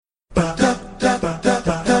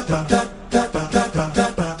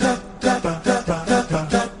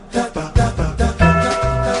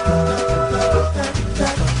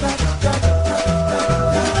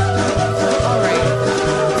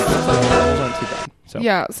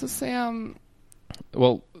Yeah, so Sam...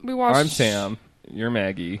 Well, we watched... I'm Sam. You're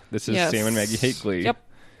Maggie. This is Sam and Maggie Hate Glee. Yep.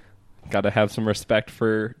 Got to have some respect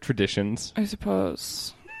for traditions. I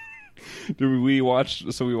suppose. We watched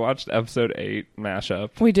episode 8,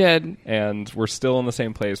 Mashup. We did. And we're still in the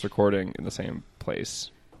same place, recording in the same place.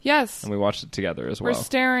 Yes. And we watched it together as well. We're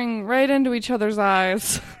staring right into each other's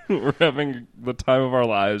eyes. We're having the time of our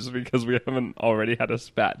lives because we haven't already had a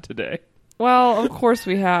spat today. Well, of course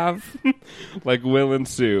we have. Like Will and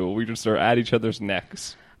Sue, we just are at each other's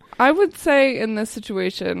necks. I would say in this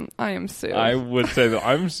situation, I am Sue. I would say that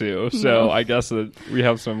I'm Sue, so I guess that we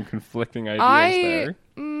have some conflicting ideas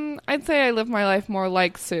there. I'd say I live my life more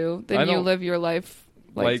like Sue than you live your life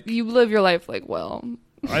like you live your life like Will.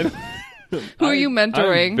 Who are you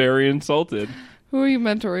mentoring? I'm very insulted. Who are you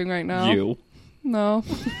mentoring right now? You. No.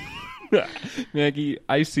 Maggie,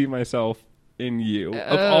 I see myself in you.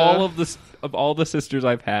 Of all the sisters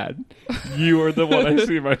I've had, you are the one I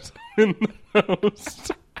see myself in the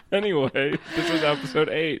most. Anyway, this is episode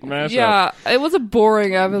 8, Mashup. Yeah, it was a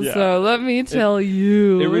boring episode, let me tell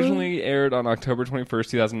you. It originally aired on October 21st,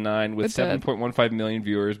 2009 with 7.15 million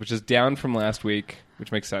viewers, which is down from last week,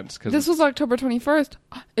 which makes sense. This was October 21st.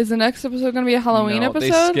 Is the next episode going to be a Halloween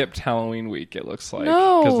episode? They skipped Halloween week, it looks like.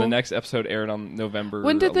 No. Because the next episode aired on November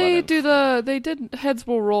When did 11th. they did Heads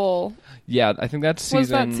Will Roll. Yeah, I think that's season... Was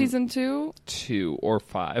that season 2? 2 or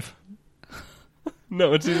 5.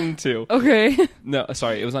 No, it's season 2. Okay. No,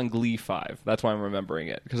 sorry, it was on Glee 5. That's why I'm remembering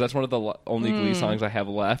it. Because that's one of the only Glee songs I have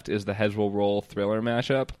left is the Heads Will Roll Thriller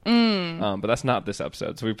mashup. But that's not this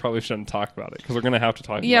episode, so we probably shouldn't talk about it. Because we're going to have to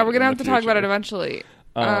talk about it. Yeah, we're going to have to talk about it eventually.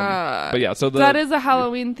 But yeah, so that is a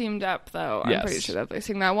Halloween-themed ep, though. I'm pretty sure that they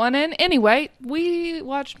sing that one in. Anyway, we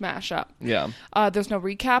watched Mashup. Yeah. There's no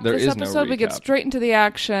recap this episode. We get straight into the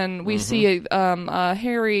action. We see a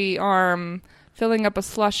hairy arm filling up a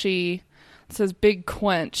slushie. It says Big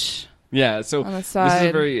Quench. Yeah, so on the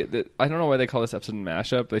side. This is I don't know why they call this episode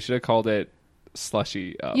Mashup. They should have called it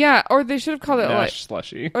Slushy Up. Yeah, or they should have called it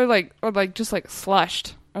Slushy. Or just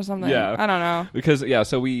slushed or something. Yeah. I don't know. Because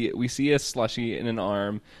so we see a slushie in an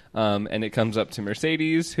arm, and it comes up to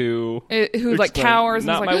Mercedes who cowers.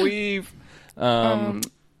 Not and my weave.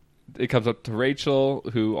 It comes up to Rachel,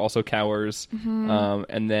 who also cowers,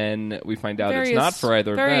 and then we find out it's not for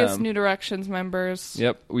either of them. Various New Directions members.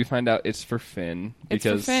 Yep, we find out it's for Finn. It's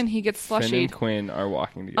for Finn. He gets slushied. Finn and Quinn are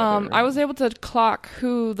walking together. I was able to clock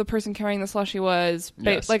who the person carrying the slushie was.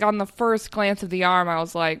 Yes. Like on the first glance of the arm, I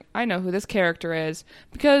was like, I know who this character is.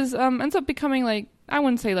 Because ends up becoming like, I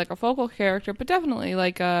wouldn't say like a focal character, but definitely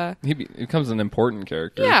like a... He becomes an important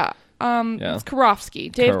character. Yeah. It's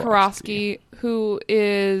Karofsky, Dave Karofsky, who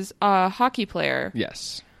is a hockey player.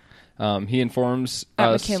 Yes. He informs at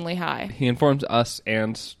us... McKinley High. He informs us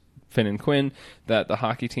and Finn and Quinn that the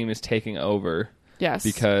hockey team is taking over. Yes.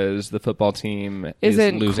 Because the football team is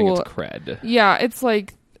losing its cred. Yeah, it's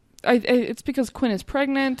like... it's because Quinn is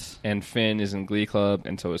pregnant. And Finn is in Glee Club,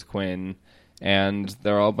 and so is Quinn. And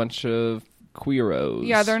they're all a bunch of queeros.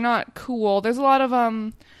 Yeah, they're not cool. There's a lot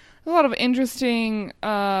of interesting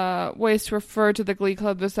ways to refer to the Glee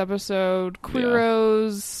Club this episode.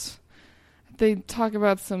 Queeros. Yeah. They talk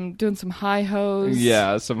about doing some high-hos.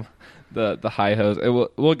 Yeah, the high-hos.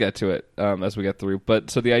 We'll get to it as we get through.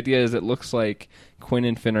 But so the idea is it looks like Quinn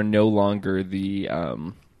and Finn are no longer the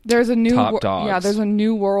there's a new top dogs. Yeah, there's a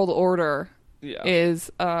new world order. Yeah.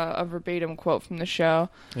 Is a verbatim quote from the show.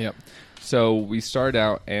 Yep. So we start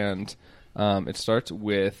out and it starts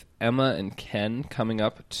with Emma and Ken coming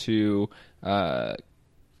up to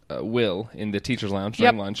Will in the teacher's lounge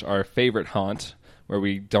during lunch, our favorite haunt, where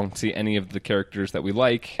we don't see any of the characters that we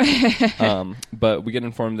like. But we get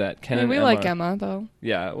informed that Ken and we Emma... like Emma, though.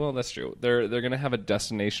 Yeah, well, that's true. They're going to have a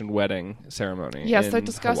destination wedding ceremony. Yes, they're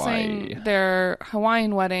discussing Hawaii. Their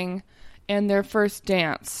Hawaiian wedding and their first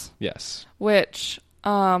dance. Yes. Which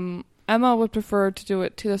Emma would prefer to do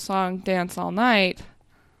it to the song Dance All Night.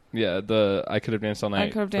 Yeah, I Could Have Danced All Night. I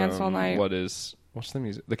Could Have Danced All Night. What's the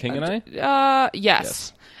music? The King and I?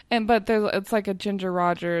 Yes. But it's like a Ginger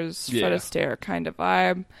Rogers, Fred Astaire kind of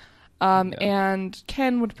vibe. And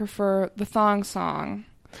Ken would prefer the Thong Song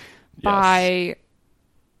by...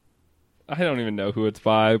 I don't even know who it's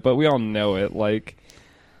by, but we all know it. Like,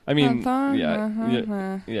 I mean,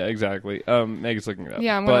 Uh-huh. yeah, exactly. Maggie's looking it up.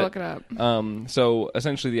 Yeah, I'm going to look it up. So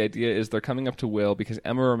essentially the idea is they're coming up to Will because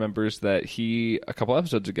Emma remembers that he, a couple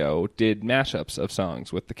episodes ago, did mashups of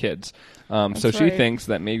songs with the kids. So she thinks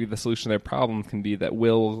that maybe the solution to their problem can be that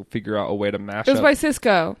Will will figure out a way to mash up. It was by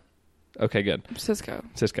Cisco. Okay, good. Cisco.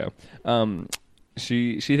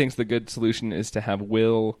 She thinks the good solution is to have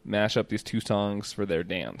Will mash up these two songs for their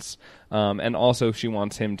dance. And also she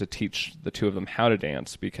wants him to teach the two of them how to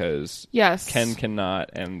dance because Ken cannot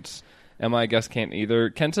and Emma, I guess, can't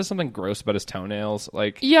either. Ken says something gross about his toenails.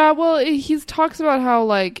 Yeah, well, he talks about how,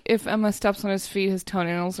 if Emma steps on his feet, his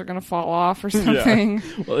toenails are going to fall off or something.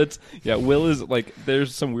 Yeah. Well, Will is,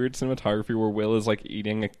 there's some weird cinematography where Will is,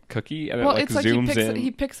 eating a cookie, and it zooms in.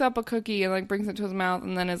 He picks up a cookie and, brings it to his mouth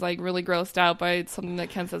and then is, really grossed out by something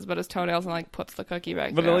that Ken says about his toenails and, puts the cookie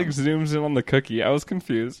back down. But it, zooms in on the cookie. I was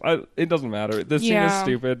confused. It doesn't matter. This scene is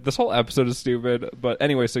stupid. This whole episode is stupid. But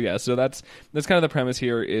anyway, so that's kind of the premise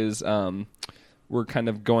here is... we're kind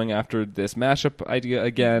of going after this mashup idea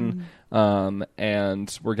again,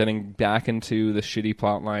 and we're getting back into the shitty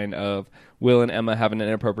plot line of Will and Emma having an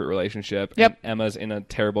inappropriate relationship. Yep. And Emma's in a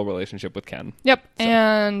terrible relationship with Ken. Yep. So.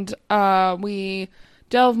 And we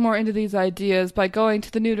delve more into these ideas by going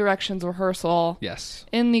to the New Directions rehearsal. Yes.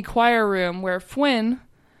 In the choir room where Finn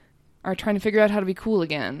are trying to figure out how to be cool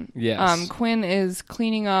again. Yes. Quinn is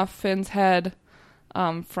cleaning off Finn's head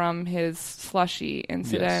from his slushy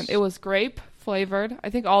incident. Yes. It was grape flavored.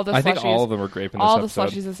 I think all the slushies... I think all of them are grape in this episode. All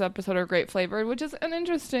the slushies this episode are grape flavored, which is an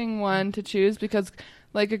interesting one to choose because,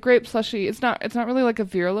 a grape slushie, it's not really like a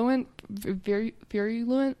virulent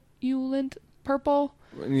purple.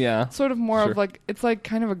 Yeah. Sort of more of it's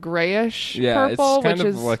kind of a grayish purple. Yeah, it's kind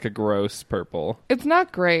of like a gross purple. It's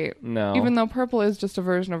not great. No. Even though purple is just a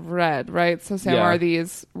version of red, right? So, Sam, are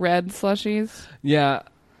these red slushies? Yeah.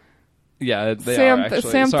 Yeah, Sam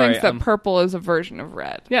thinks that purple is a version of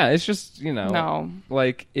red. Yeah, it's just, No.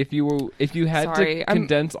 If you had to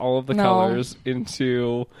condense all of the colors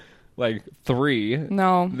into 3,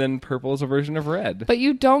 then purple is a version of red. But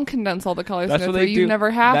you don't condense all the colors into 3. You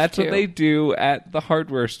never have That's what they do at the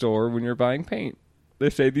hardware store when you're buying paint. They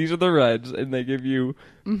say these are the reds, and they give you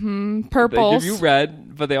purples. They give you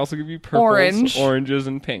red, but they also give you purples, oranges,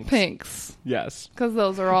 and pinks. Yes, because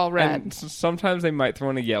those are all red. And sometimes they might throw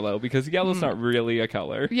in a yellow because yellow's not really a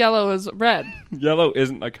color. Yellow is red. Yellow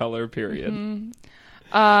isn't a color. Period.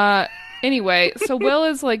 Anyway, so Will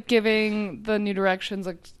is giving the New Directions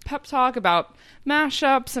a pep talk about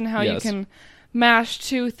mashups and how you can mash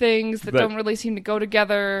two things that don't really seem to go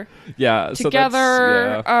together. Yeah,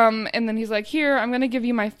 together. And then he's like, "Here, I'm going to give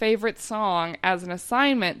you my favorite song as an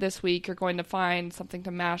assignment this week. You're going to find something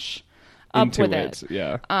to mash up into with it."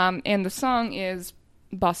 Yeah. And the song is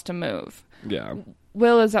 "Bust a Move." Yeah.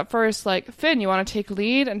 Will is at first like, "Finn, you want to take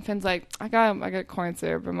lead?" And Finn's like, I got corn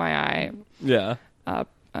syrup in my eye. Yeah.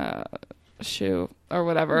 Shoe or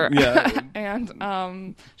whatever. Yeah.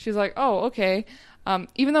 And she's like, "Oh, okay."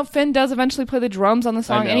 Even though Finn does eventually play the drums on the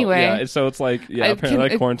song anyway. Yeah, so it's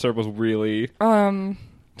apparently corn syrup was really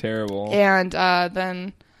terrible. And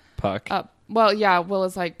then Puck. Will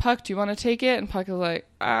is like, "Puck, do you want to take it?" And Puck is like,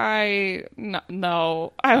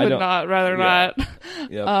 no, I would not, rather not.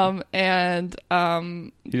 Yep.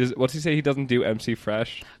 What's he say? He doesn't do MC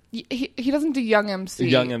Fresh? He doesn't do Young MC.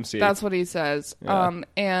 Young MC. That's what he says. Yeah.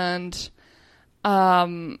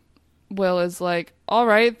 Will is like, "All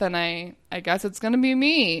right, then I guess it's gonna be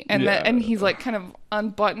me." And and he's like kind of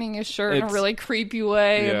unbuttoning his shirt in a really creepy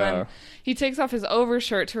way, and then he takes off his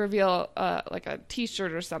overshirt to reveal like a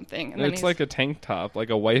t-shirt or something. And it's like a tank top, like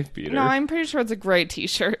a wife beater. No, I'm pretty sure it's a gray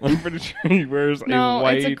t-shirt. I'm pretty sure he wears a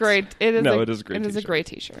white. It's a great. It is a great. It is a gray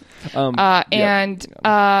t-shirt.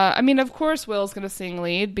 I mean, of course, Will's gonna sing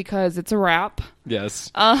lead because it's a rap.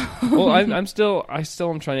 Yes. Well, I still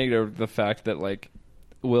am trying to get over the fact that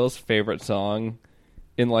Will's favorite song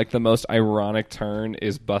in the most ironic turn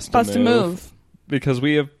is Bust a Move. Because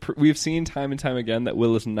we've seen time and time again that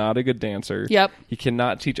Will is not a good dancer. Yep. He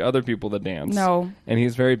cannot teach other people to dance. No. And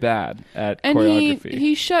he's very bad at and choreography.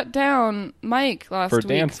 He shut down Mike last week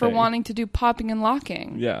dancing. for wanting to do popping and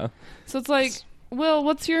locking. Yeah. So it's like, Will,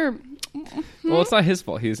 what's your... Well, it's not his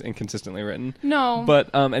fault. He's inconsistently written. No.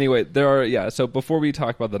 But anyway, there are... So before we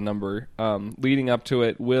talk about the number, leading up to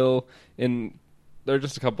it, there are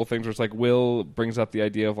just a couple things where it's like Will brings up the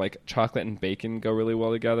idea of chocolate and bacon go really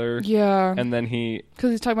well together. Yeah. And then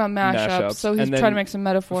because he's talking about mashups, so he's trying to make some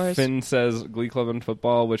metaphors. Finn says Glee Club and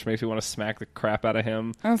football, which makes me want to smack the crap out of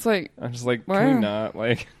him. I'm just like, can we not?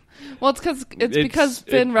 Well, it's because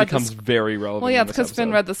Finn read becomes very relevant. Well, yeah, it's because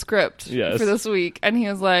Finn read the script for this week, and he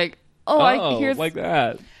was like, like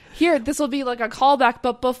that. Here, this will be like a callback,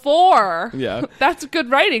 but before. Yeah. That's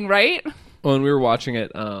good writing, right? Well, and we were watching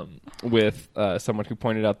it with someone who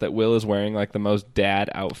pointed out that Will is wearing like the most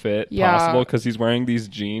dad outfit possible because he's wearing these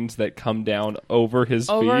jeans that come down over his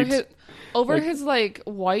feet. Over his like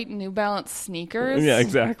white New Balance sneakers. Yeah,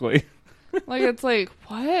 exactly. Like it's like,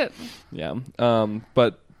 what? Yeah.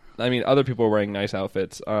 But I mean, other people are wearing nice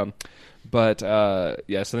outfits. But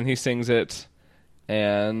yeah, so then he sings it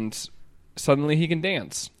and suddenly he can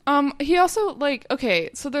dance. He also like, okay,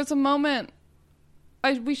 so there's a moment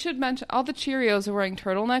we should mention all the Cheerios are wearing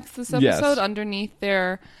turtlenecks this episode underneath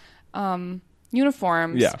their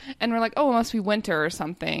uniforms. Yeah. And we're like, oh, it must be winter or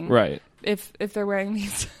something. Right. If they're wearing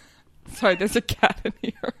these. Sorry, there's a cat in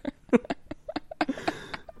here.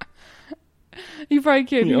 You probably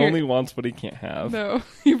can't hear. He only wants what he can't have. No,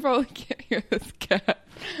 you probably can't hear this cat.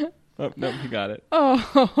 Oh, no, he got it.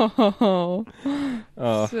 Oh.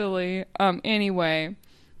 Silly. Anyway,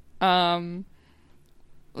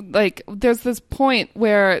 like there's this point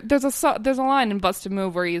where there's a line in Bust a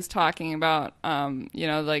Move where he's talking about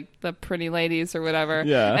like the pretty ladies or whatever.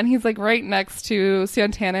 Yeah. And he's like right next to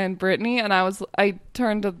Santana and Brittany, and I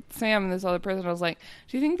turned to Sam and this other person. I was like,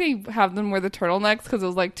 do you think they have them wear the turtlenecks because it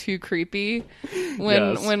was like too creepy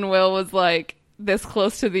when Will was like this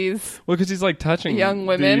close to these because he's like touching young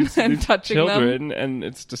women and touching children them, and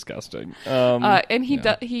it's disgusting. And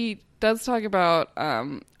he does talk about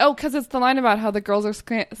because it's the line about how the girls are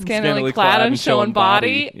scantily clad and showing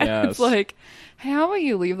body. Yes. And it's like, hey, how about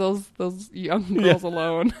you leave those young girls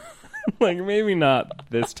alone? Like maybe not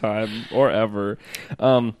this time or ever.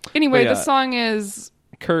 Anyway, the song is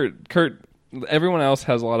Kurt. Everyone else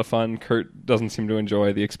has a lot of fun. Kurt doesn't seem to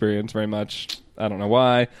enjoy the experience very much. I don't know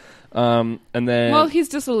why. And then he's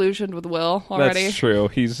disillusioned with Will already. That's true.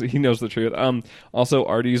 He knows the truth. Also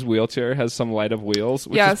Artie's wheelchair has some light up wheels,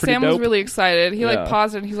 which is pretty Sam dope. was really excited. He like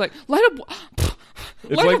paused it and he's like, light up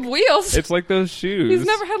wheels. It's like those shoes. He's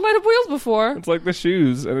never had light up wheels before. It's like the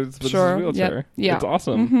shoes and it's his wheelchair. Yep. Yeah. It's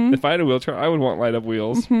awesome. Mm-hmm. If I had a wheelchair, I would want light up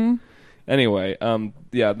wheels. Mm-hmm. Anyway,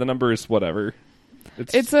 the number is whatever.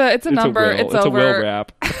 It's a number. It's over. It's a Will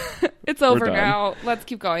rap. It's over now. Let's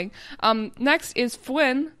keep going. Next is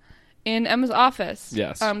Flynn in Emma's office.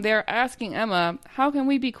 Yes. They're asking Emma, how can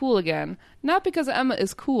we be cool again? Not because Emma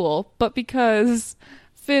is cool, but because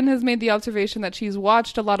Finn has made the observation that she's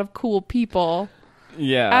watched a lot of cool people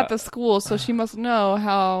at the school, so she must know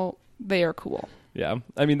how they are cool. Yeah.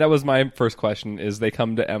 I mean, that was my first question, is they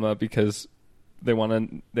come to Emma because they want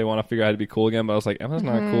to figure out how to be cool again, but I was like, Emma's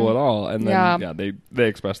not cool at all. And then they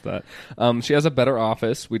expressed that. She has a better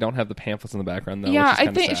office. We don't have the pamphlets in the background though. Yeah, which is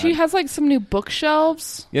I think sad. she has like some new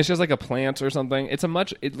bookshelves. Yeah, she has like a plant or something.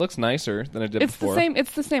 It looks nicer than it did before.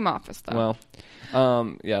 It's the same office though.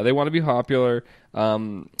 Well, they want to be popular.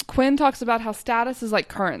 Quinn talks about how status is like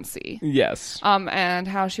currency. Yes. And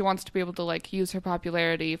how she wants to be able to like use her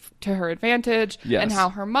popularity to her advantage. Yes. And how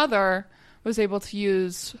her mother was able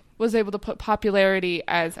to put popularity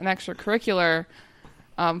as an extracurricular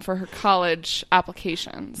for her college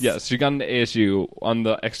applications. Yes, she got into ASU on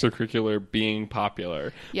the extracurricular being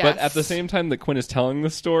popular. Yes. But at the same time that Quinn is telling the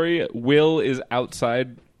story, Will is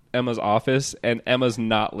outside Emma's office and Emma's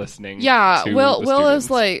not listening. Yeah, to Will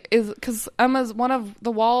the is because Emma's one of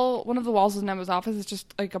the walls in Emma's office is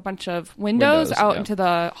just like a bunch of windows out into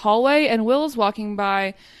the hallway, and Will is walking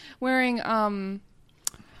by wearing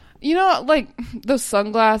like those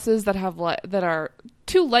sunglasses that have that are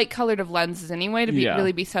too light colored of lenses anyway to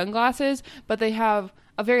really be sunglasses, but they have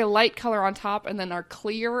a very light color on top and then are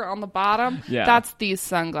clear on the bottom. Yeah. That's these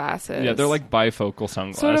sunglasses. Yeah, they're like bifocal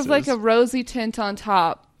sunglasses. Sort of like a rosy tint on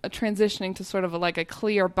top, transitioning to sort of like a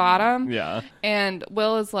clear bottom. Yeah. And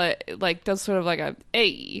Will is like does sort of like a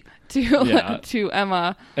A to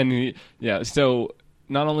Emma. And so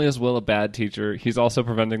not only is Will a bad teacher, he's also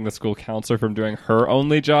preventing the school counselor from doing her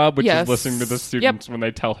only job, which is listening to the students when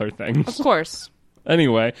they tell her things. Of course.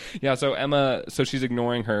 Anyway, so Emma, she's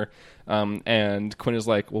ignoring her, and Quinn is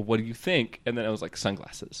like, well, what do you think? And then I was like,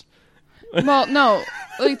 sunglasses. Well, no,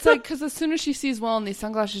 it's like because as soon as she sees Will in these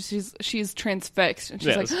sunglasses, she's transfixed, and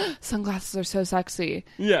she's like, "Sunglasses are so sexy."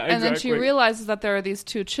 Yeah, exactly. And then she realizes that there are these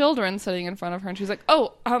two children sitting in front of her, and she's like,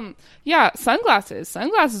 "Oh, yeah, sunglasses.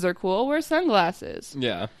 Sunglasses are cool. Wear sunglasses."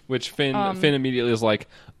 Yeah, which Finn immediately is like,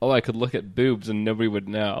 "Oh, I could look at boobs and nobody would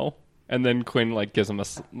know." And then Quinn gives him a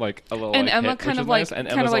little and Emma hit, kind of nice.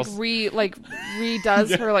 redoes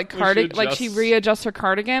her cardigan, like she readjusts her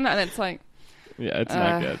cardigan, and it's like. Yeah, it's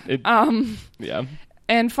not good. Yeah.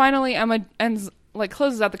 And finally, Emma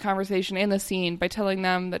closes out the conversation in the scene by telling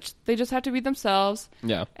them that they just have to be themselves.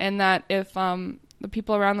 Yeah. And that if the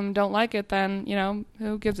people around them don't like it, then,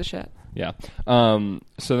 who gives a shit? Yeah.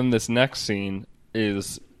 So then this next scene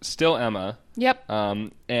is still Emma. Yep.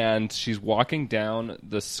 And she's walking down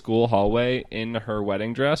the school hallway in her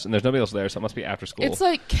wedding dress, and there's nobody else there, so it must be after school. It's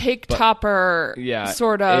like cake topper,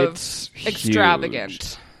 sort of it's extravagant.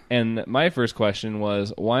 huge. And my first question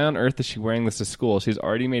was, why on earth is she wearing this to school? She's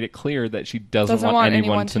already made it clear that she doesn't want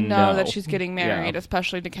anyone to know that she's getting married,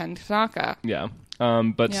 especially to Ken Tanaka. Yeah.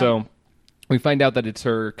 So we find out that it's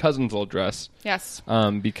her cousin's old dress. Yes.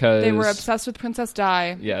 Because they were obsessed with Princess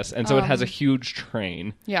Di. Yes, and so it has a huge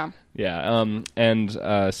train. Yeah.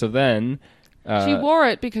 Yeah. So then she wore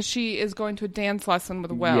it because she is going to a dance lesson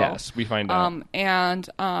with Will. Yes, we find out.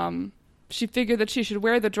 And she figured that she should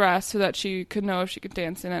wear the dress so that she could know if she could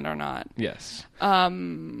dance in it or not. Yes.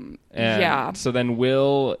 Yeah. So then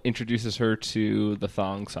Will introduces her to the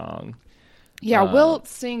thong song. Yeah, Will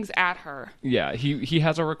sings at her. Yeah, he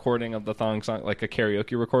has a recording of the thong song, like a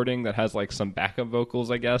karaoke recording that has like some backup vocals,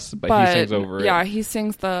 I guess, but he sings over it. Yeah, he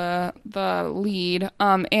sings the lead.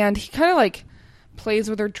 And he kind of like plays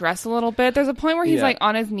with her dress a little bit. There's a point where he's like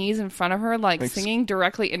on his knees in front of her, like singing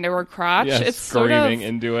directly into her crotch. Yeah, it's screaming sort of,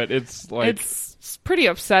 into it. It's like it's pretty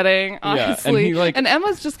upsetting, honestly. Yeah, and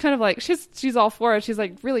Emma's just kind of like she's all for it. She's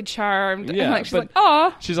like really charmed. Yeah, and like she's like,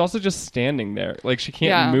 oh. She's also just standing there, like she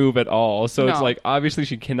can't move at all. So it's No. like obviously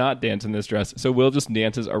she cannot dance in this dress. So Will just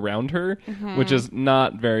dances around her, which is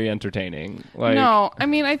not very entertaining. Like, no, I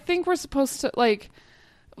mean I think we're supposed to like.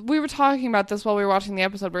 We were talking about this while we were watching the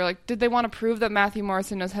episode. We were like, did they want to prove that Matthew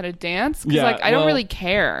Morrison knows how to dance? Because I don't really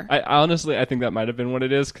care. I think that might have been what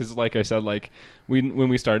it is. Because like I said, like when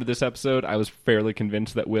we started this episode, I was fairly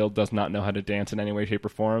convinced that Will does not know how to dance in any way, shape, or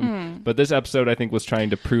form. But this episode, I think, was trying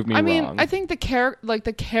to prove me wrong. I think the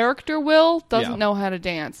character Will doesn't know how to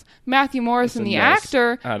dance. Matthew Morrison, the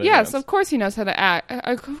actor, yes, of course he knows how to act.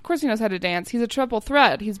 Of course he knows how to dance. He's a triple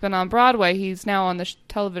threat. He's been on Broadway. He's now on the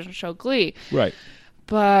television show Glee. Right.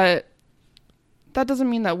 But that doesn't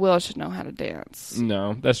mean that Will should know how to dance.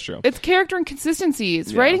 No, that's true. It's character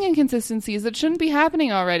inconsistencies, writing inconsistencies that shouldn't be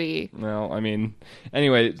happening already. Well, I mean,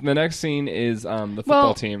 anyway, the next scene is the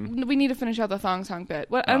football team. We need to finish out the thong song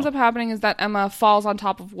bit. What ends up happening is that Emma falls on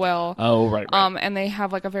top of Will. Oh, right. And they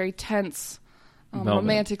have like a very tense,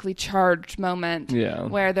 romantically charged moment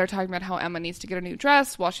where they're talking about how Emma needs to get a new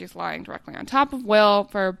dress while she's lying directly on top of Will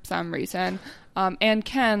for some reason. And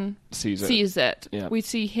Ken sees it. Yeah. We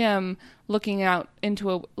see him looking into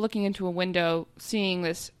a window, seeing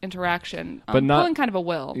this interaction, but not pulling kind of a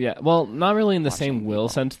Will. Yeah, well, not really in the same Will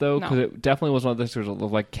sense though, because it definitely was one of those sort of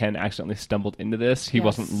like Ken accidentally stumbled into this. He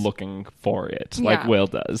wasn't looking for it like Will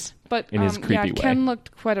does, but in his creepy way. Ken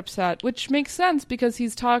looked quite upset, which makes sense because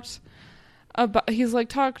he's talked to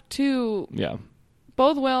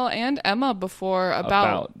both Will and Emma before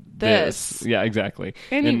about this. Yeah, exactly.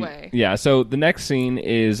 Anyway. So the next scene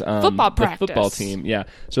is football practice. The football team. Yeah.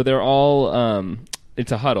 So they're all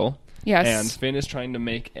it's a huddle. Yes. And Finn is trying to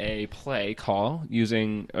make a play call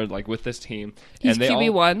with this team. He's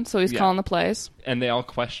QB1, so he's calling the plays. And they all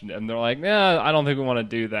question him. They're like, I don't think we want to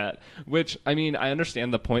do that. Which, I mean, I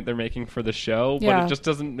understand the point they're making for the show, but it just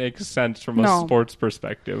doesn't make sense from a sports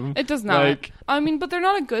perspective. It does not. But they're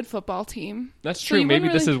not a good football team. That's true. Maybe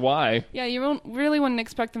this is why. Yeah, you wouldn't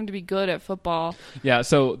expect them to be good at football. Yeah,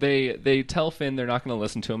 so they tell Finn they're not going to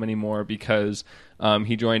listen to him anymore because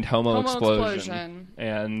he joined Homo Explosion.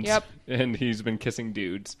 And he's been kissing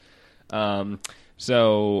dudes. And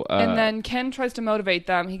then Ken tries to motivate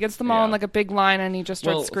them. He gets them all in like a big line, and he just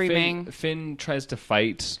starts screaming. Finn tries to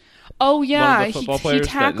fight. Oh yeah, one of the football players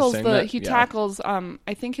he tackles.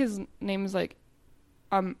 I think his name is like,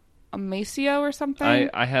 Amacio or something.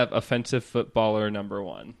 I have offensive footballer number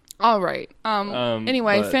 1. All right.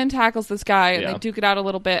 Anyway, Finn tackles this guy, and they duke it out a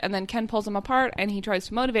little bit, and then Ken pulls them apart, and he tries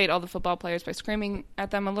to motivate all the football players by screaming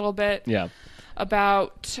at them a little bit. Yeah.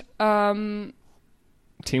 About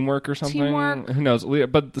teamwork or something. Who knows?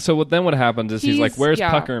 But so then what happens is he's like, "Where's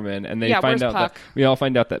Puckerman?" And they find out that we all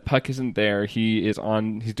find out that Puck isn't there. He's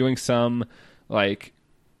doing some Glee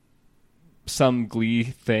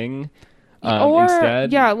thing.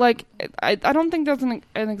 Instead. I don't think there's an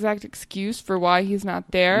exact excuse for why he's not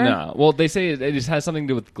there. No. Well, they say it just has something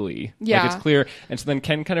to do with Glee. Yeah. It's clear. And so then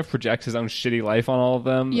Ken kind of projects his own shitty life on all of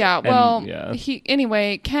them. Yeah,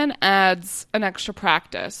 Ken adds an extra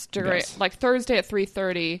practice during Thursday at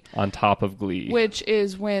 3:30. On top of Glee. Which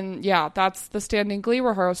is when, that's the standing Glee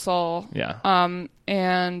rehearsal. Yeah.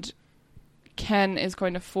 And Ken is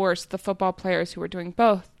going to force the football players who are doing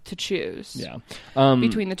both to choose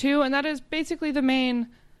between the two, and that is basically the main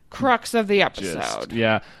crux of the episode.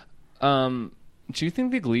 Do you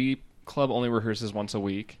think the Glee Club only rehearses once a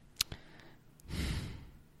week?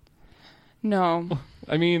 No.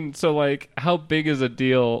 I mean, so like, how big is a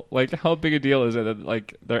deal? Like, how big a deal is it that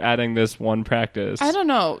like they're adding this one practice? I don't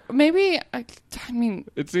know. Maybe, I mean...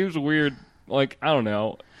 It seems weird. Like, I don't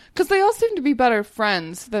know. Because they all seem to be better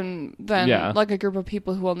friends than Yeah. like a group of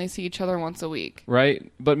people who only see each other once a week.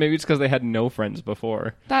 Right? But maybe it's because they had no friends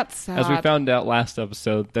before. That's sad. As we found out last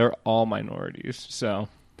episode, they're all minorities. So,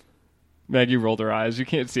 Maggie rolled her eyes. You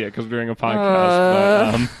can't see it because we're doing a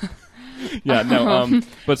podcast. But, yeah, no.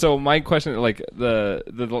 But so my question, like the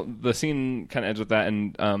scene kind of ends with that,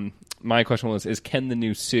 and my question is Ken the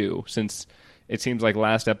new Sue? Since it seems like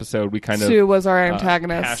last episode we kind of Sue was our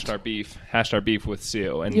antagonist. Hashed our beef with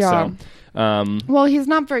Sue, and Yeah. so well, he's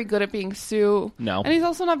not very good at being Sue. No. And he's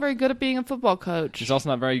also not very good at being a football coach. he's also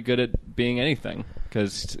not very good at being anything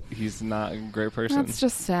because he's not a great person. That's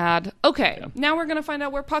just sad. Okay, Yeah. now we're going to find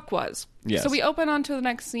out where Puck was. Yes. So we open on to the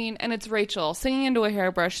next scene, and it's Rachel singing into a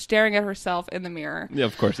hairbrush, staring at herself in the mirror. Yeah,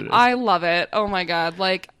 of course it is. I love it. Oh my God.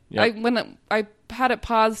 Like, Yep. I had it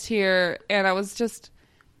paused here, and I was just...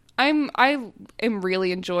 I am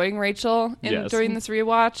really enjoying Rachel during this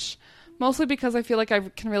rewatch, mostly because I feel like I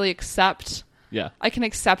can really accept... Yeah. I can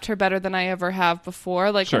accept her better than I ever have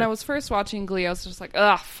before. Like, Sure. when I was first watching Glee, I was just like,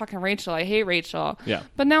 ugh, fucking Rachel. I hate Rachel. Yeah.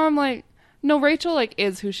 But now I'm like, no, Rachel, like,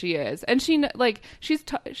 is who she is. And she, like,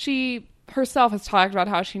 she herself has talked about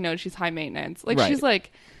how she knows she's high maintenance. Like, Right.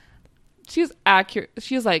 she's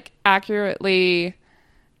accurately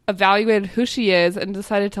evaluated who she is and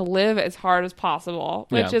decided to live as hard as possible,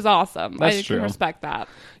 which Yeah. is awesome. That's I true. can respect that.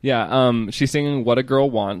 Yeah, she's singing What a Girl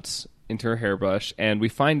Wants into her hairbrush, and we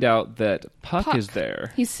find out that Puck is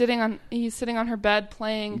there. He's sitting on her bed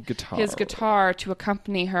playing his Guitar. guitar to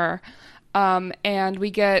accompany her. And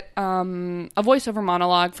we get a voiceover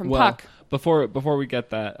monologue from Puck. Before we get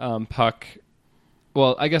that, Puck.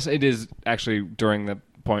 Well, I guess it is actually during the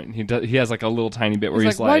point he has like a little tiny bit where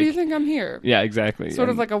he's like, "Why do you think I'm here?" Yeah, exactly. Sort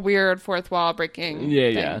of like a weird fourth wall breaking. Yeah,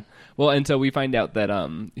 thing. yeah. Well, and so we find out that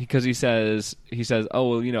because he says, "Oh,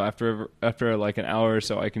 well, you know, after like an hour or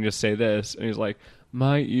so, I can just say this," and he's like,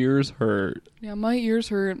 "My ears hurt." Yeah, my ears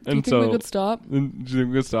hurt. Do you And think we so- could stop? And do you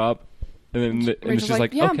think we could stop? And then and Rachel's she's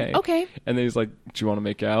like, "Yeah, "Okay, okay." And then he's like, "Do you want to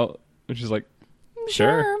make out?" And she's like,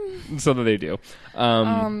 "Sure." So that they do.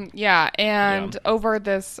 Yeah, and over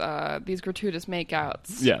this these gratuitous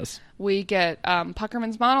makeouts, Yes. we get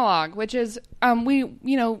Puckerman's monologue, which is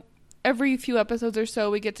every few episodes or so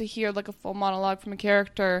we get to hear like a full monologue from a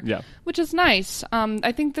character, Yeah. which is nice.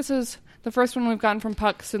 I think this is the first one we've gotten from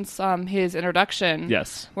Puck since his introduction.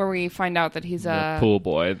 Yes. Where we find out that he's The a pool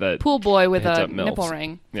boy that pool boy with hits a up MILFs. nipple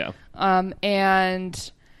ring. Yeah.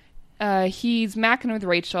 And he's macking with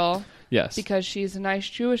Rachel Yes. because she's a nice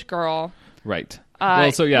Jewish girl. Right.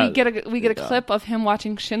 Well, so yeah, we get a clip of him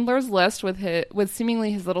watching Schindler's List with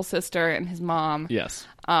seemingly his little sister and his mom. yes.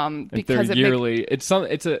 Because they're yearly. It's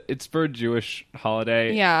for a Jewish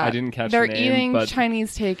holiday. Yeah, I didn't catch they're the name, eating but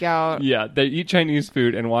Chinese takeout. yeah, they eat Chinese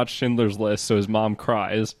food and watch Schindler's List, so his mom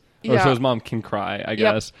cries, or Yeah. so his mom can cry, I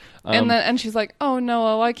guess. And she's like, "Oh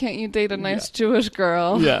Noah, why can't you date a nice Jewish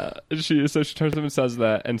girl?" Yeah, she turns to him and says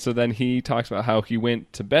that, and so then he talks about how he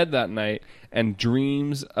went to bed that night and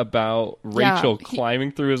dreams about Rachel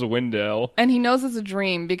climbing through his window, And he knows it's a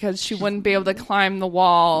dream because she wouldn't be able to climb the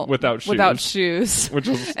wall Without shoes. which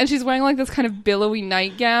was And she's wearing like this kind of billowy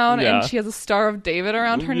nightgown, Yeah. and she has a Star of David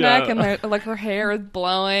around her Yeah. neck, and like her hair is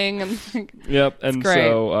blowing, and like, yep, and great.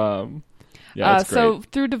 so yeah, it's so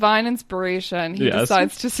great. through divine inspiration, he Yes.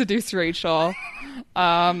 decides to seduce Rachel,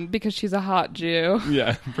 because she's a hot Jew.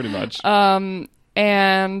 Yeah, pretty much.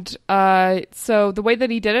 So the way that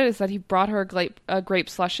he did it is that he brought her a grape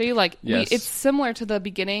slushie. Like Yes. it's similar to the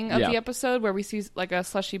beginning of Yeah. the episode where we see like a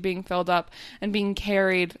slushie being filled up and being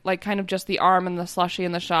carried, like kind of just the arm and the slushie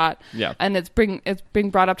in the shot. Yeah. And it's being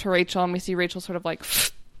brought up to Rachel, and we see Rachel sort of like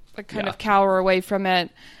kind Yeah. of cower away from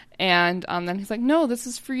it. And then he's like, "No, this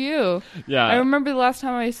is for you." Yeah. I remember the last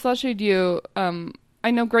time I slushied you. I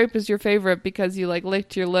know grape is your favorite because you like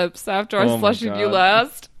licked your lips after I Oh my slushied you God.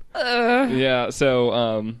 last. Yeah,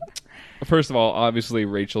 so first of all, obviously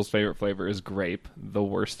Rachel's favorite flavor is grape, the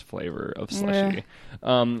worst flavor of slushy.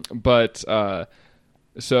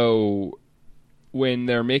 So when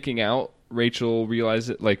they're making out, Rachel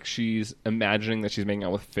realizes like she's imagining that she's making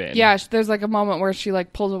out with Finn. Yeah, there's like a moment where she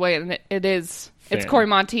like pulls away, and it's Finn. Corey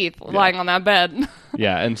Monteith lying on that bed.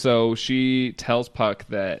 Yeah, and so she tells Puck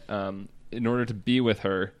that in order to be with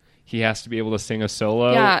her, he has to be able to sing a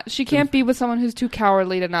solo. Yeah, she can't be with someone who's too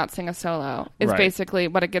cowardly to not sing a solo, is Right. basically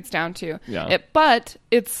what it gets down to. Yeah. But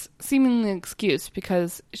it's seemingly an excuse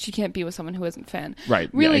because she can't be with someone who isn't Finn. Right,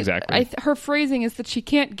 yeah, Really, exactly. her phrasing is that she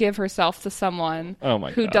can't give herself to someone Oh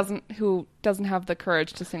my who God. doesn't have the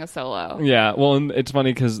courage to sing a solo. Yeah, well, and it's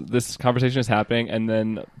funny because this conversation is happening, and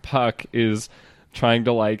then Puck is trying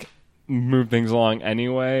to like move things along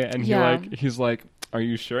anyway, and he's like, "Are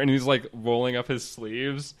you sure?" And he's like rolling up his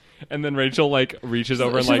sleeves, and then Rachel like reaches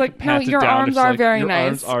over and She's like like, pats "No, your it down. arms It's are like, very your nice."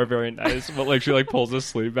 Arms are very nice, but like she like pulls his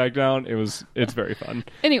sleeve back down. It's very fun.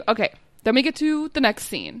 Anyway, okay. Then we get to the next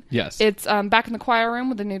scene. Yes. It's back in the choir room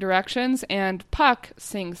with the New Directions, and Puck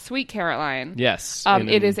sings "Sweet Caroline." Yes,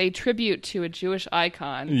 It is a tribute to a Jewish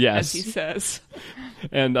icon, Yes. as he says.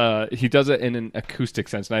 and he does it in an acoustic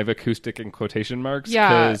sense, and I have acoustic in quotation marks.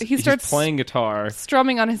 Yeah, 'cause he starts he's playing guitar.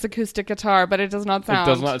 Strumming on his acoustic guitar, but it does not sound.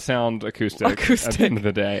 It does not sound acoustic at the end of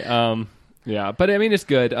the day. Yeah, but I mean it's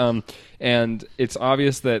good. And it's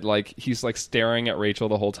obvious that like he's like staring at Rachel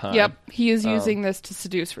the whole time. Yep, he is using this to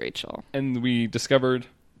seduce Rachel. And we discovered,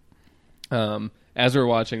 as we were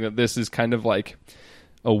watching, that this is kind of like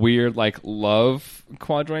a weird like love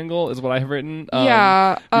quadrangle is what I have written.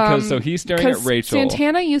 Because so he's staring at Rachel.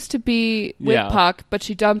 Santana used to be with Yeah. Puck, but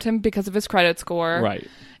she dumped him because of his credit score. Right.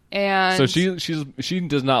 And So she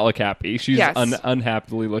does not look happy. She's Yes.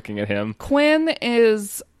 unhappily looking at him. Quinn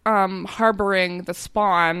is harboring the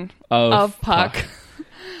spawn of Puck.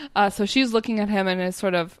 So she's looking at him and is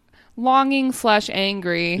sort of longing /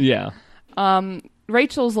 angry. Yeah.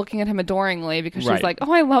 Rachel's looking at him adoringly because she's Right. like,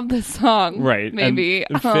 "Oh, I love this song." Right. Maybe.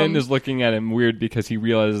 And Finn is looking at him weird because he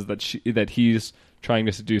realizes that he's trying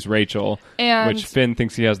to seduce Rachel, And- which Finn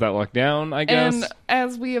thinks he has that locked down, I guess. And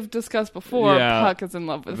as we have discussed before, Yeah, Puck is in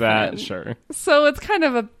love with that, Finn. sure. So it's kind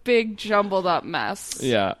of a big jumbled up mess.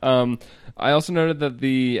 Yeah. I also noted that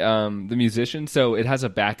the musician, so it has a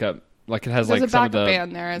backup, like it has There's like a some of backup the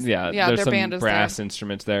band there. yeah, Yeah, there's their some band is brass there.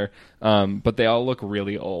 instruments there, but they all look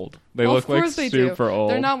really old. They Well, look of course like they super do.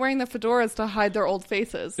 old. They're not wearing the fedoras to hide their old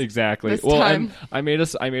faces. Exactly. This Well, time. and I made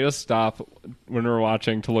us stop when we were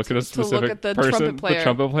watching to look at a specific at the person, trumpet player. the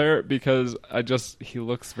trumpet player, because he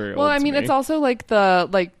looks very Well, old. I to mean, me. it's also like the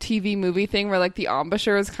TV movie thing where like the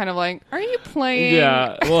embouchure is kind of like, "Are you playing?"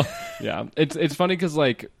 Yeah. Well, yeah. It's funny because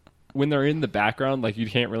like when they're in the background, like you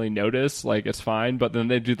can't really notice, like it's fine, but then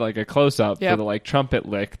they do like a close up Yep. for the like trumpet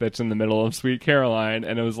lick that's in the middle of Sweet Caroline,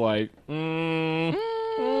 and it was like,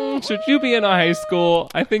 should you be in a high school?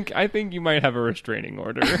 I think you might have a restraining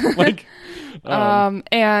order. Like,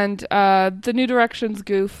 And the New Directions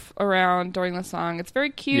goof around during the song. It's very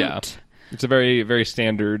cute. yeah, it's a very very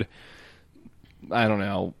standard. I don't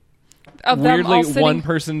know. Of them Weirdly, all sitting- one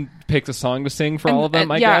person picked a song to sing for And- all of them.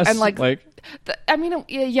 and- I yeah, guess. and, like, I mean,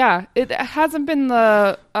 yeah, it hasn't been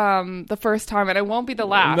the first time, and it won't be the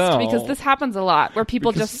last No. because this happens a lot where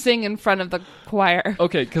people just sing in front of the choir.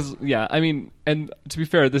 Okay, because yeah, I mean, and to be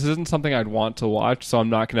fair, this isn't something I'd want to watch, so I'm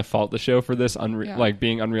not going to fault the show for this, Yeah. like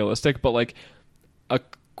being unrealistic. But like a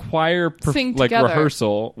choir, Sing like together.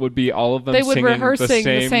 rehearsal would be all of them. They would singing rehearse the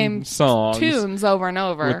same songs tunes over and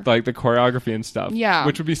over. with like the choreography and stuff. Yeah.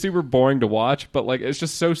 which would be super boring to watch, but like it's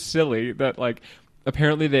just so silly that like.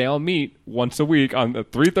 Apparently, they all meet once a week on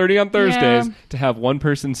 3:30 on Thursdays Yeah. to have one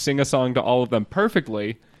person sing a song to all of them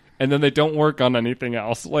perfectly, and then they don't work on anything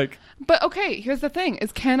else. Like, But okay, here's the thing: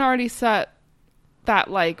 is Ken already set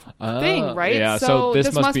that like thing, right? yeah, so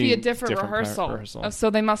this must be a different rehearsal. rehearsal.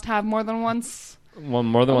 So they must have more than once. Well,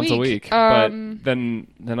 more than once a week. week. But then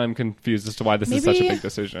I'm confused as to why this is such a Maybe- big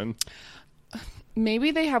decision.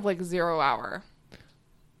 Maybe they have like 0 hour,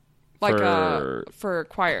 like for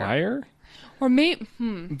choir. Choir? Or maybe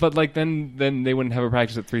But like then they wouldn't have a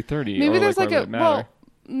practice at 3:30. maybe or, there's why like would a it matter? well,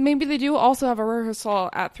 maybe they do also have a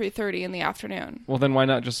rehearsal at 3:30 in the afternoon. Well, then why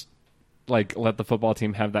not just like let the football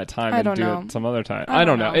team have that time I and don't do know. it some other time? I I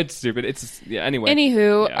don't don't know. know. It's stupid. It's anyway.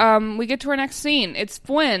 Anywho, Yeah. we get to our next scene. It's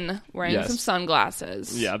Gwen wearing Yes. some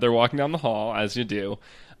sunglasses. Yeah, they're walking down the hall as you do.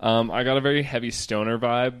 I got a very heavy stoner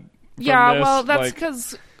vibe. From Yeah, this. well, that's like,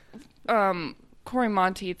 because Corey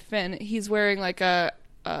Monteith Finn, he's wearing like an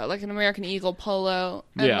American Eagle polo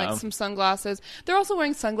and Yeah. like some sunglasses. They're also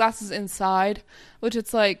wearing sunglasses inside, which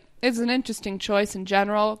it's like it's an interesting choice in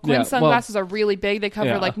general. Gwen's Yeah, well- sunglasses are really big; they cover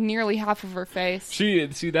Yeah. like nearly half of her face.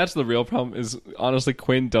 see that's the real problem. Is honestly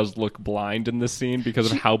Quinn does look blind in this scene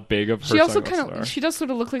because of how big of her She also sunglasses kind are. of she does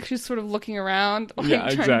sort of look like she's sort of looking around, like Yeah, trying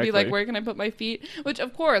to be exactly. like, where can I put my feet? Which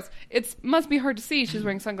of course it must be hard to see. She's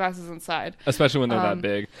wearing sunglasses inside. Especially when they're that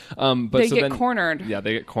big. But They so get then, cornered. Yeah,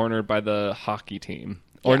 they get cornered by the hockey team.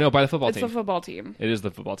 Or Yeah. no, by the football It's team. the football team. It is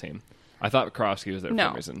the football team. I thought Karofsky was there for No,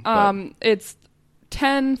 some reason. But it's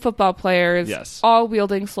 10 football players, Yes. all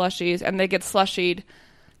wielding slushies, and they get slushied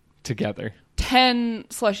Together. 10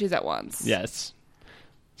 slushies at once. Yes.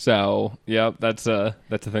 So, yep, that's a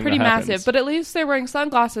thing. Pretty that happens. massive, but at least they're wearing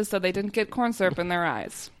sunglasses so they didn't get corn syrup in their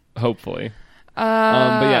eyes. Hopefully. But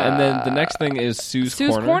yeah, and then the next thing is Sue's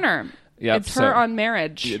Corner. Yep, It's her on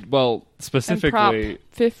marriage. Well, And specifically Prop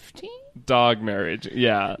 15? dog marriage.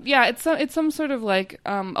 Yeah. Yeah, it's some sort of like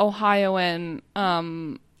Ohioan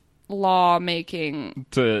law making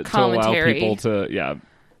To allow commentary. people to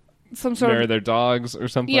some sort marry of their dogs or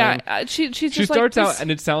something. yeah. She's She just starts like out, and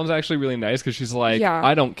it sounds actually really nice because she's like, Yeah.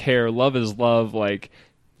 I don't care. Love is love. Like,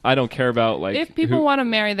 I don't care about, like... if people want to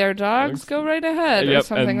marry their dogs, go right ahead or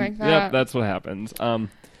something like that. Yep, that's what happens.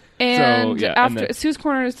 And yeah, after and then- Sue's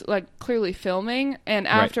Corner is like clearly filming, and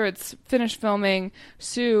after it's finished filming,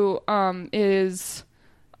 Sue is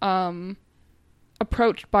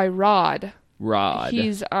approached by Rod. Rod.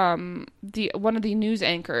 He's one of the news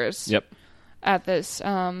anchors. Yep. At this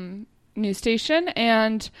news station,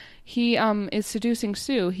 and he is seducing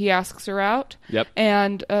Sue. He asks her out. Yep.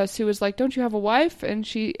 And Sue is like, "Don't you have a wife?" And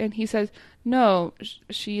he says, "No,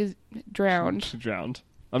 she is drowned." She drowned.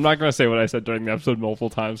 I'm not going to say what I said during the episode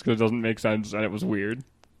multiple times because it doesn't make sense and it was weird.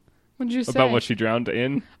 What did you say? About what she drowned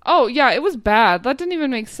in. Oh, yeah, it was bad. That didn't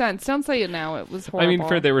even make sense. Don't say it now. It was horrible. I mean,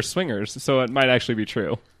 fair, they were swingers, so it might actually be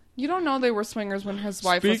true. You don't know they were swingers when his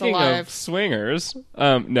wife Speaking was alive. of swingers,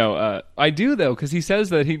 I do though, because he says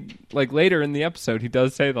that he, like, later in the episode, he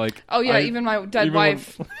does say, like... Oh, yeah, even my dead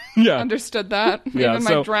wife yeah. understood that. Yeah, even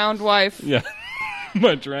my drowned wife. Yeah.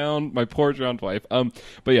 my poor drowned wife. But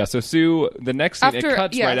yeah, so Sue, the next scene, it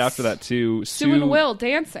cuts right after that to Sue and Will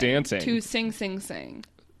dancing. To Sing, Sing, Sing.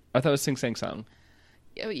 I thought it was Sing Sang Song.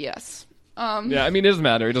 Yes. Yeah, I mean, it doesn't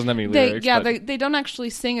matter. It doesn't have any lyrics. They don't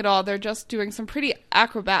actually sing at all. They're just doing some pretty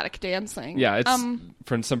acrobatic dancing. Yeah, it's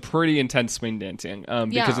from some pretty intense swing dancing.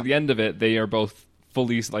 Because Yeah. at the end of it, they are both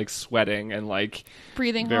fully, like, sweating and, like...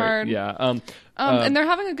 breathing hard. Yeah. And they're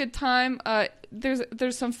having a good time.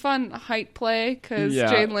 There's some fun height play because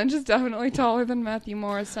Jane Lynch is definitely taller than Matthew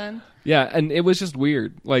Morrison. Yeah, and it was just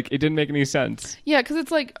weird. Like, it didn't make any sense. Yeah, because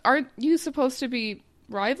it's like, aren't you supposed to be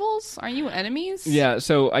rivals? Are you enemies? Yeah,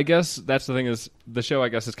 so I guess that's the thing is the show, I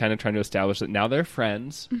guess, is kind of trying to establish that now they're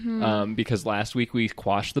friends. Mm-hmm. Because last week we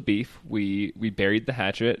quashed the beef, we buried the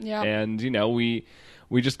hatchet, and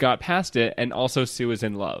we just got past it. And also Sue is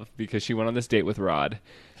in love because she went on this date with Rod.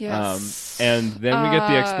 Yes. And then we get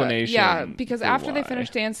the explanation. Yeah, because after they why. finish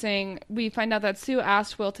dancing, we find out that Sue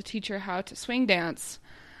asked Will to teach her how to swing dance.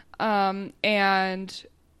 And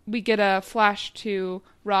we get a flash to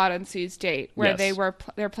Rod and Sue's date where Yes.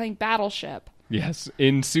 they're playing Battleship. Yes,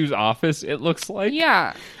 in Sue's office, it looks like.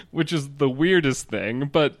 Yeah. Which is the weirdest thing,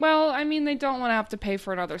 but... Well, I mean, they don't want to have to pay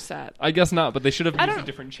for another set. I guess not, but they should have used a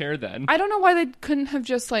different chair then. I don't know why they couldn't have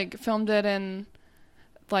just, like, filmed it in,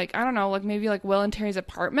 like, I don't know, like, maybe, like, Will and Terry's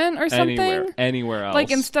apartment or something. Anywhere else.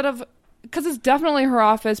 Like, instead of... Because it's definitely her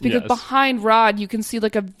office, because behind Rod, you can see,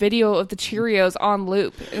 like, a video of the Cheerios on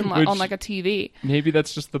loop on, like, a TV. Maybe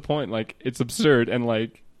that's just the point. Like, it's absurd and,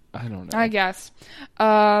 like, I don't know. I guess.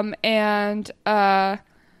 And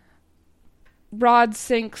Rod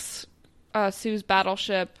sinks Sue's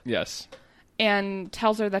Battleship. Yes. And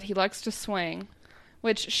tells her that he likes to swing,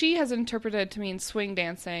 which she has interpreted to mean swing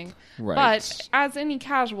dancing. Right. But as any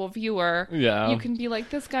casual viewer, you can be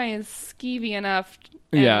like, this guy is skeevy enough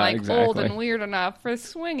and old and weird enough for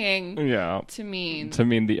swinging to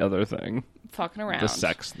mean the other thing. Fucking around. The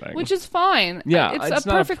sex thing. Which is fine. Yeah, it's a not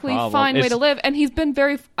perfectly problem. fine way to live. And he's been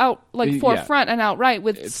very forefront and outright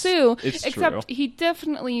with Sue. It's except true. he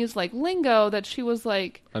definitely used like lingo that she was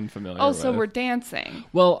like unfamiliar with. So we're dancing.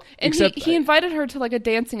 Well, and he invited her to like a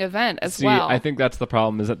dancing event as well. I think that's the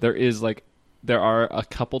problem is that there are a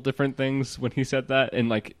couple different things when he said that, and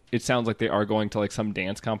like it sounds like they are going to like some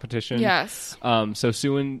dance competition. Yes. So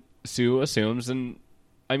Sue assumes, and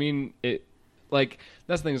I mean it. Like,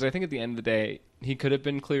 that's the thing is I think at the end of the day, he could have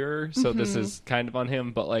been clearer, so this is kind of on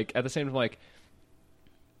him, but, like, at the same time, like,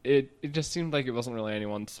 it just seemed like it wasn't really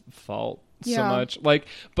anyone's fault so much. Like,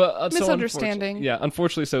 but... misunderstanding.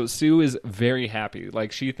 Unfortunately, so Sue is very happy.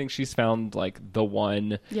 Like, she thinks she's found, like, the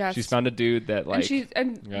one. Yes. She's found a dude that, like...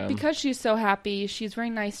 because she's so happy, she's very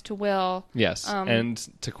nice to Will. Yes, and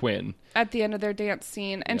to Quinn. At the end of their dance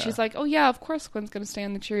scene. And she's like, oh, yeah, of course Quinn's going to stay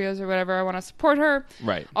on the Cheerios or whatever. I want to support her.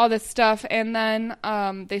 Right. All this stuff. And then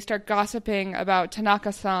they start gossiping about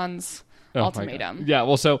Tanaka-san's ultimatum. Yeah,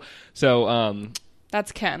 well, so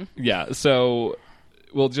that's Ken. Yeah, so...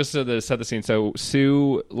 Well, just to set the scene, so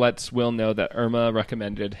Sue lets Will know that Irma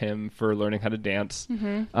recommended him for learning how to dance.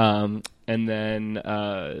 Mm-hmm. And then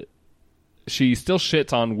she still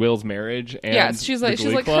shits on Will's marriage and yes, she's like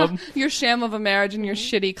club. your sham of a marriage and your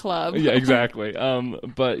shitty club. Yeah, exactly.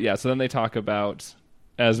 But yeah, so then they talk about,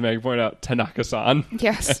 as Meg pointed out, Tanaka-san.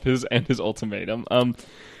 Yes. and his ultimatum.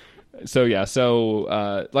 So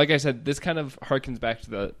like I said, this kind of harkens back to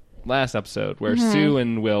the last episode where Sue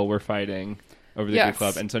and Will were fighting over the Glee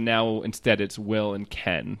Club, and so now instead it's Will and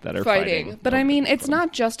Ken that are fighting. But I mean, it's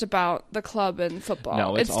not just about the club and football.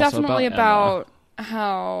 No, it's also definitely about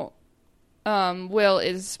how Will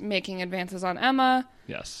is making advances on Emma.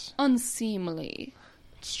 Yes. Unseemly.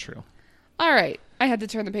 It's true. All right. I had to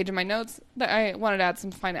turn the page in my notes. I wanted to add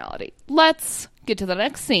some finality. Let's get to the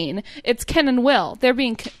next scene. It's Ken and Will.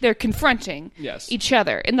 They're confronting each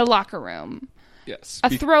other in the locker room. Yes. A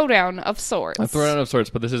throwdown of sorts. A throwdown of sorts,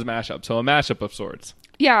 but this is a mashup. So a mashup of sorts.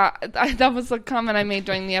 Yeah, that was a comment I made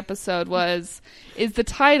during the episode is the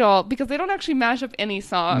title, because they don't actually mash up any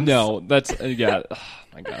songs. No, that's, yeah. Oh,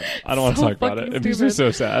 my God. I don't want to talk about it. It makes me so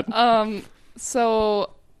sad. So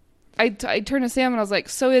I turned to Sam and I was like,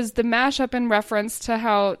 so is the mashup in reference to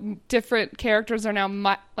how different characters are now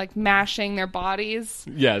mashing their bodies?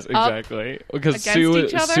 Yes, exactly. Because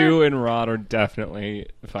Sue and Rod are definitely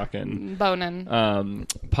fucking boning.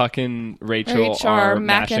 Puck and Rachel are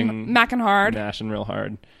macking hard. Mashing real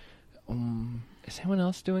hard. Is anyone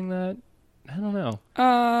else doing that? I don't know.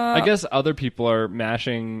 I guess other people are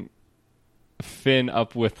mashing Finn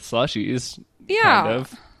up with slushies. Yeah. Kind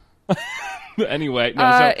of. Anyway,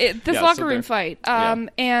 this locker room fight,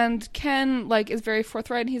 and Ken is very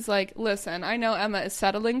forthright. He's like, "Listen, I know Emma is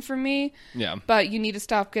settling for me, but you need to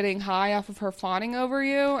stop getting high off of her fawning over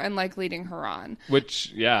you and leading her on."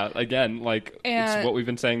 Which, again, it's what we've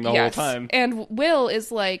been saying the whole time. And Will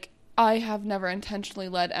is like, "I have never intentionally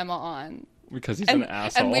led Emma on." Because he's an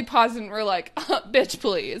asshole. And we paused and we're like, bitch,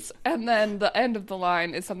 please. And then the end of the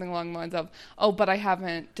line is something along the lines of, oh, but I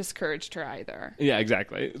haven't discouraged her either. Yeah,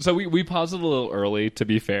 exactly. So we paused it a little early, to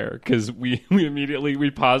be fair, because we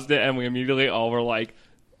paused it and we immediately all were like,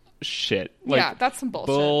 shit. Yeah, that's some bullshit.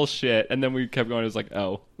 Bullshit. And then we kept going. It was like,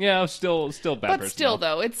 oh, yeah, still bad. But still,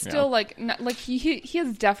 though, it's still he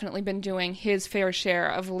has definitely been doing his fair share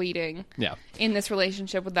of leading in this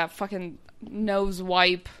relationship with that fucking nose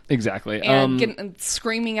wipe. Exactly. And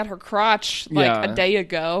screaming at her crotch a day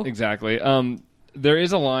ago. Exactly. There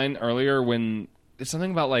is a line earlier when it's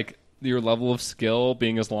something about your level of skill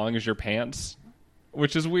being as long as your pants.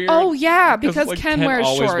 Which is weird. Oh, yeah, because Ken wears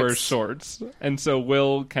always shorts. wears shorts. And so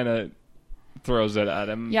Will kind of throws it at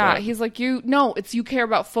him. Yeah, he's like, it's you care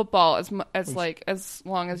about football as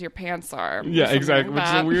long as your pants are. Yeah, exactly. Which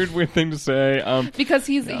is a weird thing to say. Because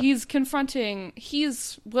Will's confronting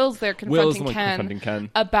Ken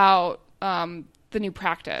about the new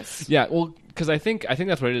practice. Yeah, well, because I think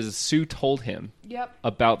that's what it is. Sue told him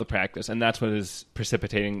about the practice, and that's what is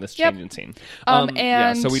precipitating this change in scene.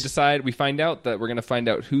 So we find out that we're going to find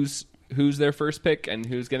out who's their first pick and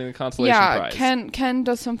who's getting the consolation prize. Ken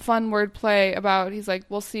does some fun wordplay about, he's like,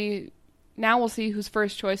 we'll see who's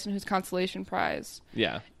first choice and who's consolation prize.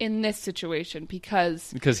 Yeah. In this situation,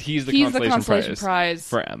 because he's the consolation prize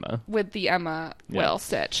for Emma. With the Emma Will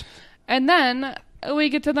stitch. And then we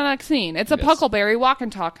get to the next scene. It's a Puckleberry walk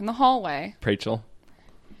and talk in the hallway. Prachel.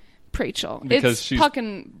 Because it's Puck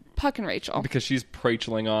and Rachel. Because she's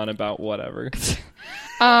pracheling on about whatever.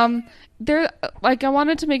 I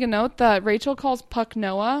wanted to make a note that Rachel calls Puck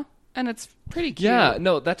Noah, and it's pretty cute. Yeah,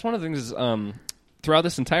 no, that's one of the things throughout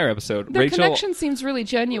this entire episode. Their connection seems really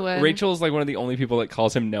genuine. Rachel's one of the only people that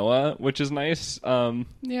calls him Noah, which is nice.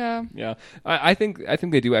 Yeah. I think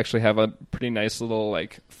they do actually have a pretty nice little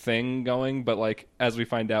thing going, but as we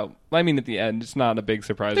find out, at the end, it's not a big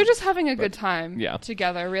surprise. They're just having a good time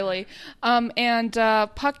together, really. And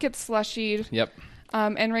Puck gets slushied. Yep.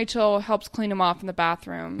 And Rachel helps clean him off in the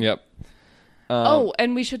bathroom. Yep.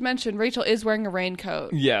 And we should mention Rachel is wearing a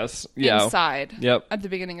raincoat. Yes. Yeah. Inside. Yep. At the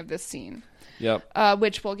beginning of this scene. Yep.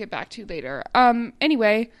 Which we'll get back to later.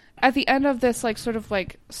 Anyway, at the end of this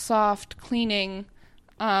soft cleaning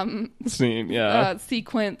scene,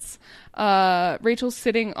 sequence, Rachel's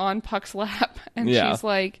sitting on Puck's lap, and she's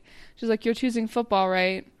like, you're choosing football,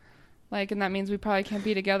 right? And that means we probably can't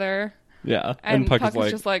be together. Yeah. And Puck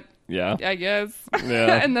is just like, yeah, I guess.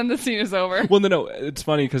 Yeah. And then the scene is over. Well, no, it's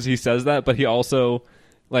funny because he says that, but he also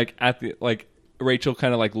Rachel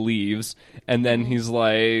kind of leaves, and then he's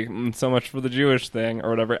like, so much for the Jewish thing or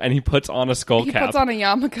whatever, and he puts on a skull cap. He puts on a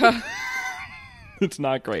yarmulke. It's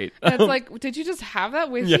not great. It's did you just have that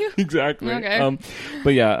with you? Yeah, exactly. Okay.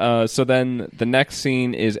 But yeah, so then the next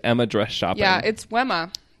scene is Emma dress shopping. Yeah, it's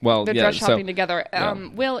Wemma. Well, they're dress shopping together.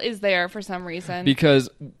 Will is there for some reason. Because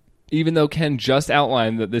even though Ken just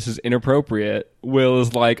outlined that this is inappropriate, Will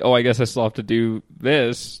is like, oh, I guess I still have to do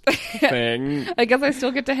this thing. I guess I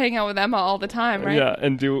still get to hang out with Emma all the time, right? Yeah,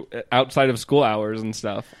 and do outside of school hours and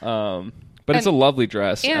stuff. But it's a lovely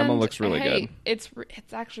dress. Emma looks really good. It's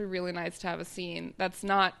actually really nice to have a scene that's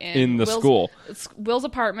not in the school. Will's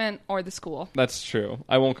apartment or the school. That's true.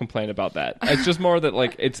 I won't complain about that. It's just more that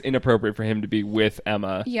like it's inappropriate for him to be with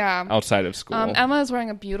Emma outside of school. Emma is wearing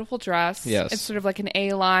a beautiful dress. Yes. It's sort of like an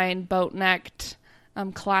A-line, boat-necked,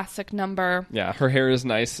 classic number. Yeah, her hair is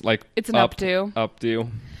nice. Like it's an updo. Updo.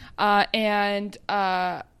 And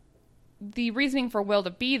the reasoning for Will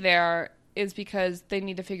to be there is because they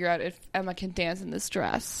need to figure out if Emma can dance in this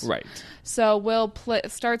dress. Right. So Will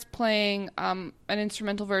starts playing an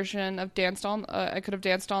instrumental version of I Could Have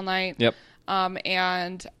Danced All Night. Yep.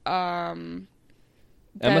 And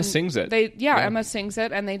Emma sings it. Emma sings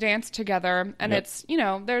it, and they dance together. And it's,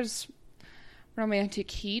 there's romantic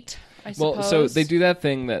heat, I suppose. Well, so they do that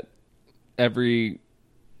thing that every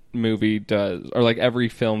movie does, or like every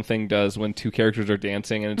film thing does when two characters are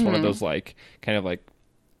dancing, and it's one of those like kind of like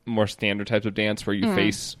more standard types of dance where you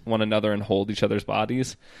face one another and hold each other's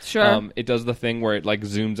bodies. Sure. It does the thing where it like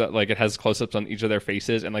zooms up, like it has close-ups on each of their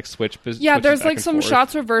faces and like switches. Yeah, there's like some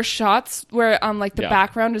reverse shots where like the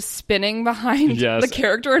background is spinning behind the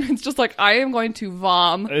character, and it's just like, I am going to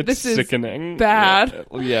vom. This is sickening. Bad.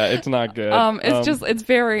 Yeah, it's not good. It's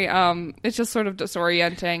very it's just sort of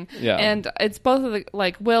disorienting. Yeah. And it's both of the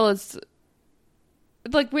like Will is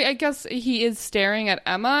like I guess he is staring at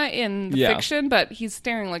Emma in the fiction, but he's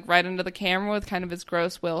staring like right into the camera with kind of his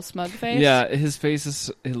gross Will smug face. Yeah, his face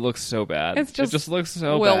it looks so bad. It just looks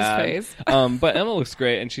so Will's bad. face. But Emma looks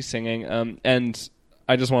great and she's singing. And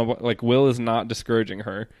I just want to like Will is not discouraging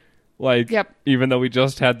her. Like even though we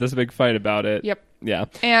just had this big fight about it. Yep. Yeah.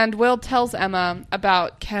 And Will tells Emma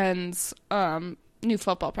about Ken's new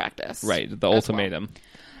football practice. Right, the ultimatum. Well.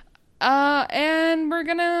 And we're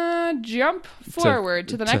gonna jump forward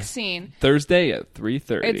to the next scene. Thursday at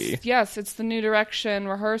 3:30. It's the New Direction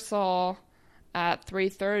rehearsal at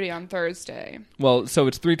 3:30 on Thursday. Well, so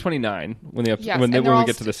it's 3:29 when we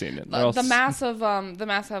get to the scene. The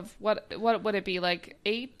mass of what would it be, like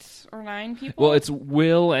 8 or 9 people? Well, it's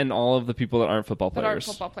Will and all of the people that aren't football players.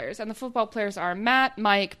 And the football players are Matt,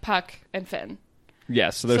 Mike, Puck, and Finn.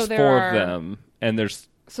 Yes, so there's 4 of them, and there's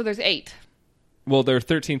 8. Well, there are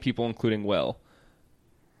 13 people, including Will.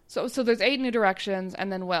 So there's 8 New Directions,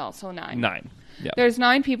 and then Will, so 9. 9. Yeah. There's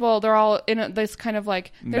 9 people. They're all in this kind of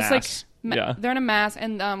like there's mass. They're in a mass,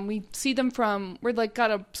 and we see them we're like got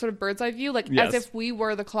a sort of bird's eye view, like as if we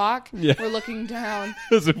were the clock. Yeah. We're looking down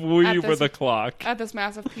as if we were the clock at this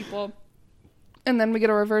mass of people, and then we get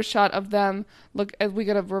a reverse shot of them. We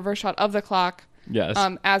get a reverse shot of the clock. Yes.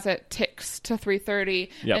 As it ticks to 3:30,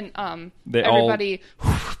 and they everybody.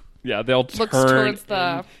 Yeah, they all looks turn towards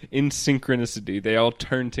in synchronicity. They all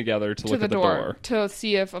turn together to look at the door to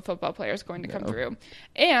see if a football player is going to come through.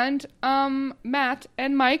 And Matt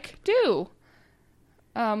and Mike do.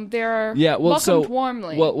 They're welcomed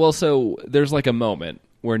warmly. Well, so there's like a moment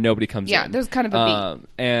where nobody comes in. Yeah, there's kind of a beat.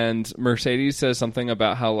 And Mercedes says something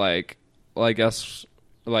about how I guess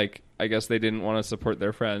they didn't want to support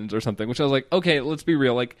their friends or something, which I was like, okay, let's be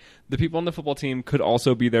real. Like, the people on the football team could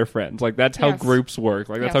also be their friends. Like, that's how groups work.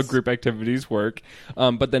 Like, that's how group activities work.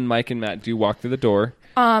 But then Mike and Matt do walk through the door.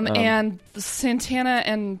 And Santana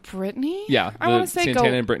and Brittany? Yeah. I want to say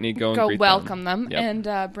Santana and Brittany go and greet welcome them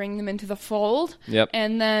and bring them into the fold. Yep.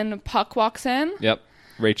 And then Puck walks in. Yep.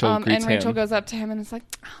 Rachel greets him. And Rachel goes up to him and is like,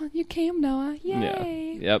 oh, you came, Noah.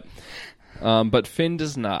 Yay. Yeah. Yep. But Finn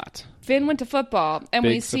does not. Finn went to football, and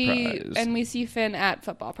Big we surprise. see Finn at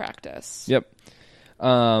football practice. Yep.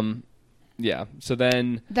 Yeah. So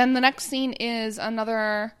then the next scene is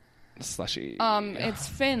another slushy. It's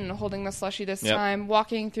Finn holding the slushy this time,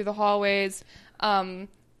 walking through the hallways. And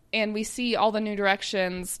we see all the New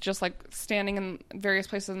Directions just like standing in various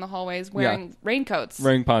places in the hallways wearing raincoats,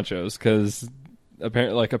 wearing ponchos, because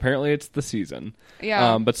apparently it's the season.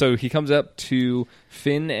 Yeah. But so he comes up to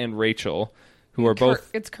Finn and Rachel, who are both.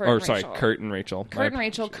 It's Kurt. Or sorry, Kurt and Rachel. Kurt and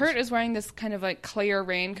Rachel. Kurt is wearing this kind of like clear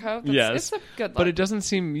raincoat. Yes, it's a good look. But it doesn't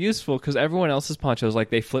seem useful because everyone else's ponchos, like,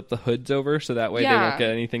 they flip the hoods over so that way they won't get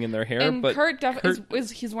anything in their hair. And but Kurt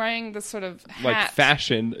he's wearing this sort of hat. Like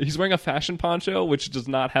fashion. He's wearing a fashion poncho which does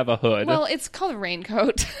not have a hood. Well, it's called a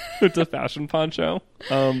raincoat. It's a fashion poncho.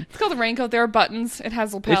 It's called a raincoat. There are buttons. It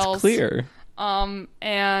has lapels. It's clear. But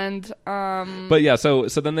yeah, so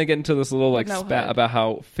then they get into this little like spat about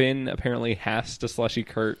how Finn apparently has to slushy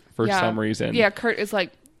Kurt for some reason. Yeah, Kurt is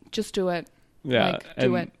like, just do it. Yeah,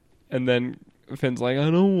 do it. And then Finn's like,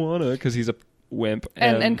 I don't wanna, because he's wimp.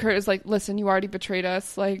 And Kurt is like, listen, you already betrayed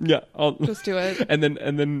us. Like, yeah, just do it. And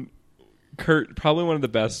then Kurt, probably one of the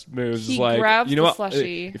best moves, he is like, grabs you know the what?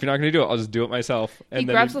 slushie. If you're not going to do it, I'll just do it myself. And he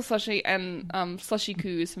then grabs the slushie and slushy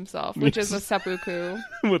coos himself, which is a seppuku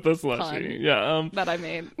with the slushie. pun Yeah, that I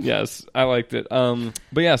made. Yes, I liked it.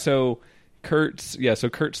 But yeah, so Kurt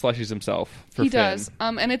slushies himself for He Finn. does.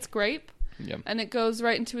 And it's grape. Yeah. And it goes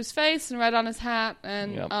right into his face and right on his hat.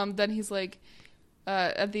 And Yep. then he's like,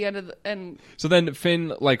 at the end of and So then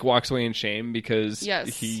Finn like walks away in shame because Yes.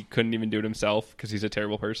 he couldn't even do it himself because he's a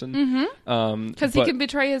terrible person. because he can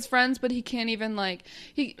betray his friends, but he can't even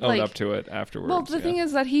own up to it afterwards. Well, the thing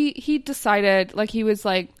is that he decided, like, he was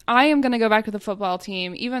like, I am going to go back to the football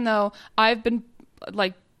team, even though I've been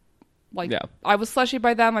like Yeah. I was slushy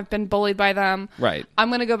by them, I've been bullied by them. Right. I'm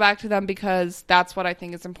going to go back to them because that's what I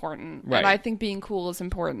think is important. Right. And I think being cool is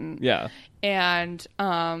important. Yeah. And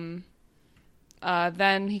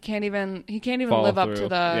then he can't even Follow live up through. to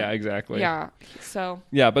the Yeah, exactly. Yeah. So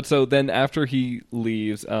Yeah, but so then after he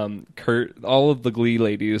leaves, Kurt, all of the Glee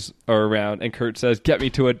ladies are around, and Kurt says, "Get me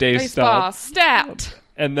to a day spa." Stat.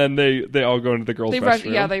 And then they all go into the girls'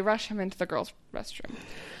 restroom. They rush him into the girls' restroom.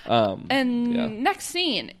 Yeah. Next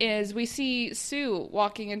scene is we see Sue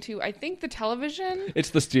walking into, I think, the television.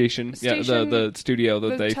 It's the station. Yeah, the studio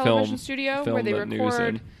that they television film. studio film where they the news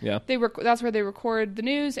record. in. Yeah. That's where they record the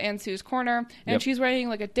news and Sue's corner. And Yep. she's wearing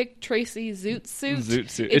like a Dick Tracy zoot suit. Zoot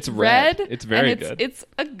suit. It's It's red. red. It's very and good. It's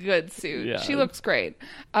a good suit. Yeah. She looks great.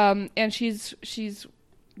 And she's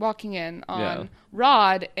walking in on Yeah.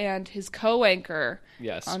 Rod and his co-anchor,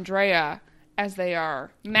 Yes. Andrea, as they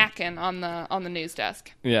are macking on the news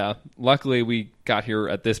desk. Yeah. Luckily, we got here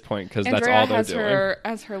at this point because that's Andrea all they're doing.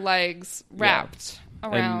 has her legs wrapped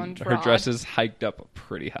around And her Rod. dress is hiked up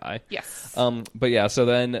pretty high. Yes. But yeah, so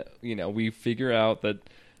then we figure out that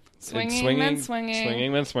Swinging, then swinging.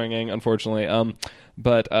 swinging, then swinging. Unfortunately,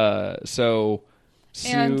 so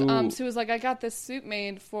Sue, And Sue was like, I got this suit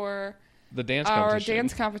made for the dance our competition.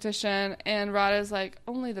 dance competition. And Rod is like,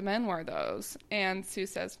 only the men wear those. And Sue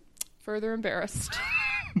says, further embarrassed.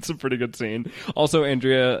 It's a pretty good scene. Also,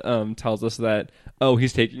 Andrea tells us that,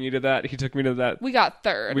 he's taking you to that. He took me to that. We got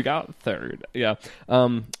third. Yeah.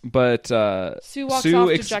 But Sue walks off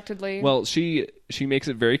dejectedly. Well, she makes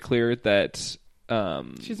it very clear that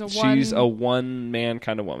she's a one-man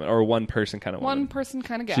kind of woman, or a one-person kind of woman. One person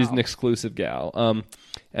kind of gal. She's an exclusive gal.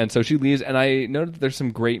 And so she leaves, and I noted that there's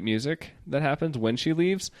some great music that happens when she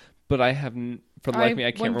leaves, but I haven't, for the life of me,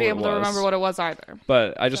 I can't remember what it was. I wouldn't be able to remember what it was either.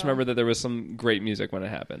 But I just remember that there was some great music when it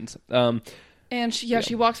happens. And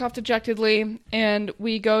she walks off dejectedly, and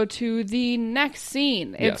we go to the next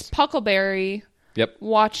scene. It's Yes. Puckleberry Yep.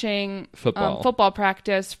 watching football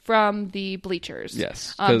practice from the bleachers.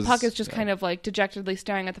 Yes. Puck is just kind of like dejectedly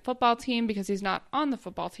staring at the football team because he's not on the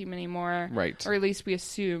football team anymore. Right. Or at least we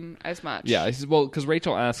assume as much. Yeah, he says, well, because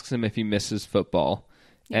Rachel asks him if he misses football,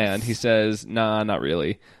 Yes. and he says, "Nah, not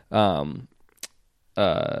really." And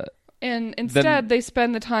instead, they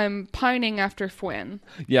spend the time pining after Fwynn.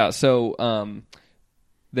 Yeah, so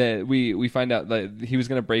that we find out that he was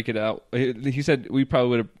going to break it out. He said I probably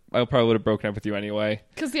would have broken up with you anyway.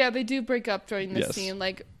 Because they do break up during this Yes. scene.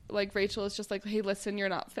 Like Rachel is just like, "Hey, listen, you're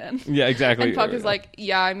not Finn." Yeah, exactly. And Puck is like,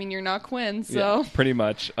 "Yeah, I mean, you're not Quinn, so." Yeah, pretty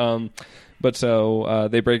much. But so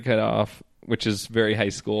they break it off, which is very high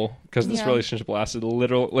school because this Yeah. relationship lasted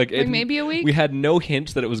literally maybe a week? We had no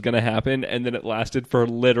hint that it was going to happen, and then it lasted for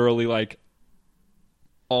literally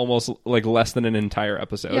almost less than an entire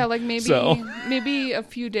episode. Yeah, like maybe a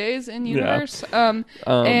few days in universe. Rachel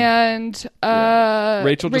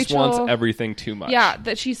just wants everything too much. Yeah,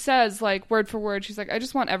 that she says word for word. She's like, I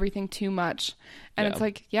just want everything too much. And Yeah. it's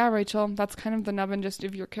like, yeah, Rachel, that's kind of the nub and gist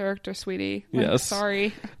of your character, sweetie. Yes.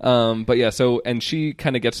 Sorry. But yeah, so, and she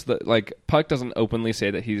kind of gets Puck doesn't openly say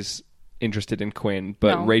that he's interested in Quinn,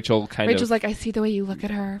 but No. Rachel's like, I see the way you look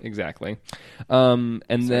at her. Exactly. And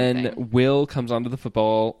Sort of then thing. Will comes onto the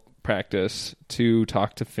football practice to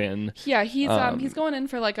talk to Finn. Yeah, he's going in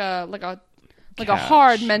for like a Catch.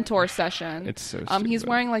 hard mentor session. It's so he's stupid.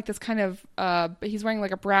 wearing this kind of he's wearing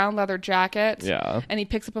a brown leather jacket. Yeah. And he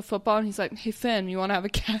picks up a football and he's like, "Hey Finn, you want to have a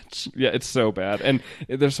catch?" Yeah, it's so bad. And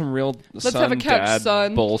there's some real have a catch, dad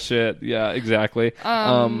son. bullshit. Yeah, exactly.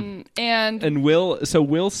 And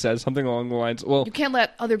Will says something along the lines, well, you can't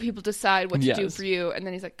let other people decide what to do Yes. for you. And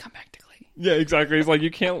then he's like, "Come back to Glee. yeah, exactly. He's like,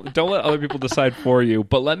 don't let other people decide for you,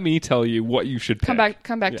 but let me tell you what you should pick. Come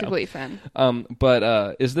back to Yeah. Glee, Finn."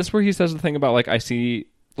 But is this where he says the thing about I see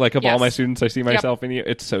of all Yes. my students, I see myself in you?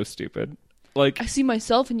 It's so stupid. I see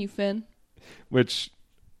myself in you, Finn. Which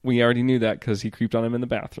we already knew that because he creeped on him in the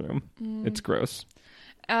bathroom. It's gross.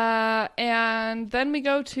 And then we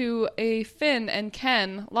go to a Finn and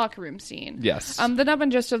Ken locker room scene. Yes. The nub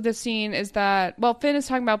and gist of this scene is that, well, Finn is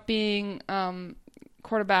talking about being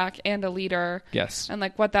quarterback and a leader. Yes. And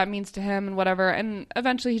like what that means to him and whatever. And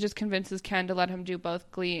eventually he just convinces Ken to let him do both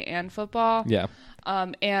Glee and football. Yeah.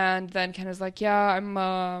 And then Ken is like, yeah,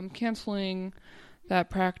 I'm canceling that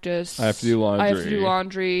practice. I have to do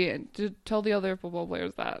laundry. And to tell the other football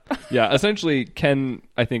players that. Yeah. Essentially, Ken,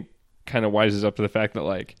 I think, kind of wises up to the fact that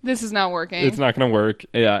like this is not working. It's not going to work.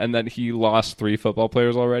 Yeah, and that he lost 3 football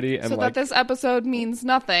players already, and so like, that this episode means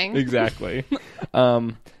nothing. Exactly.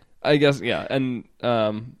 I guess Finn,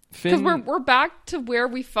 because we're back to where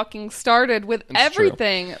we fucking started with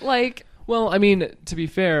everything. True. Like, well, I mean, to be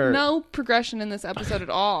fair, no progression in this episode at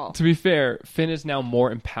all. To be fair, Finn is now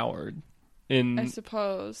more empowered in, I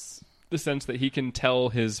suppose, the sense that he can tell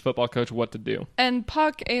his football coach what to do. And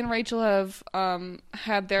Puck and Rachel have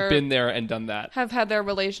been there and done that. Have had their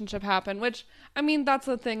relationship happen, which, I mean, that's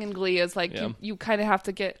the thing in Glee is like you kind of have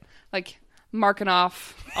to get like marking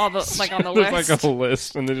off all the like on the list. There's like a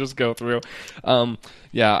list and they just go through.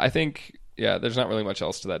 I think there's not really much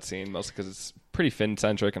else to that scene, mostly because it's pretty Finn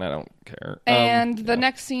centric and I don't care. And the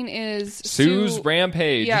next scene is Sue's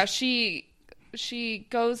rampage. Yeah, she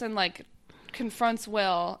goes and like confronts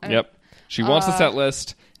Will. And, yep. She wants the set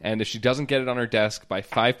list, and if she doesn't get it on her desk by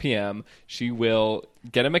 5 p.m., she will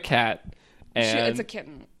get him a cat. It's a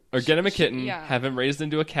kitten. Or get him a kitten, have him raised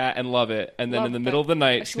into a cat and love it, and then in the middle of the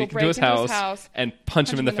night, sneak into his house and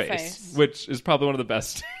punch him in the face, which is probably one of the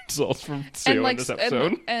best results from Sue in this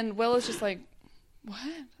episode. And Will is just like, what?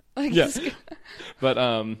 Like, yeah. But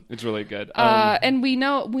it's really good. And we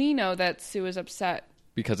know that Sue is upset.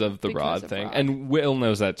 Because of the Rod thing. And Will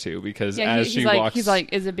knows that too, because as she walks... He's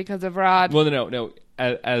like, is it because of Rod? Well, no.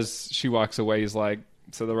 As she walks away, he's like,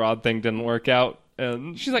 so the Rod thing didn't work out?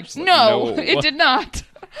 And she's like, no, it did not.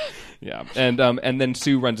 Yeah. And then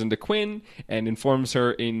Sue runs into Quinn and informs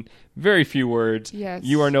her in very few words, yes,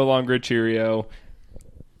 you are no longer a Cheerio.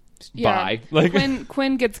 Yeah. Bye. Like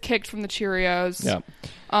Quinn gets kicked from the Cheerios.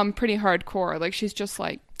 Yeah. Pretty hardcore. Like, she's just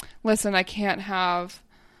like, listen, I can't have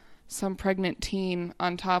some pregnant teen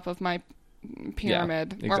on top of my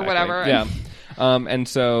pyramid or whatever. Yeah. And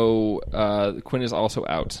so Quinn is also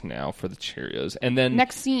out now for the Cheerios. And then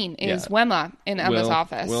next scene is Wemma in Emma's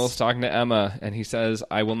office. Will's talking to Emma and he says,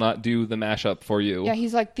 I will not do the mashup for you. Yeah,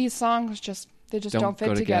 he's like, these songs they just don't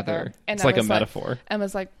fit together. And it's like a metaphor.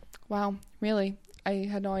 Emma's like, wow, really? I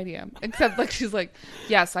had no idea. Except like she's like,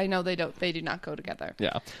 yes, I know they do not go together.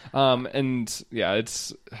 Yeah. And yeah,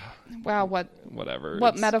 it's wow, whatever.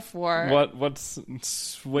 What metaphor? What's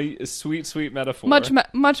sweet metaphor.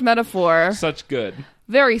 Much metaphor. Such good.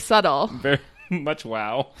 Very subtle. Very much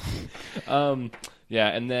wow. Yeah,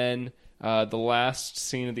 and then the last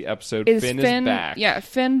scene of the episode, Finn is back. Yeah,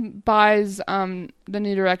 Finn buys the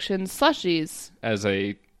New Direction slushies as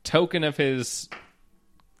a token of his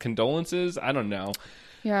condolences. I don't know.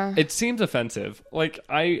 Yeah, it seems offensive. Like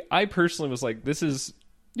I personally was like, this is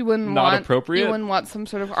appropriate. You wouldn't want some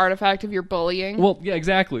sort of artifact of your bullying. Well, yeah,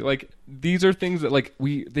 exactly. Like, these are things that like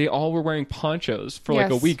they all were wearing ponchos for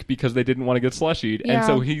like a week because they didn't want to get slushied, and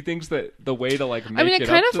so he thinks that the way to like make it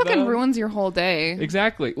kind of fucking ruins your whole day.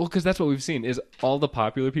 Exactly. Well, because that's what we've seen is all the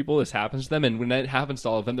popular people. This happens to them, and when that happens to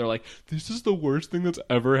all of them, they're like, "This is the worst thing that's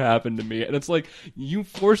ever happened to me." And it's like, you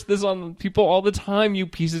force this on people all the time, you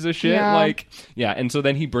pieces of shit. Yeah. Like, yeah. And so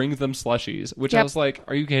then he brings them slushies, which I was like,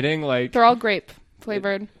 "Are you kidding?" Like, they're all grape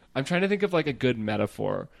flavored. I'm trying to think of like a good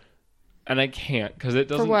metaphor, and I can't because it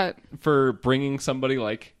doesn't. For what? For bringing somebody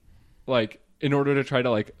like in order to try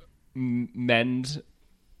to like mend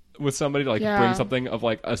with somebody, like bring something of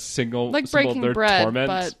like a single like symbol breaking of their bread, torment.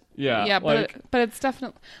 but yeah, but it's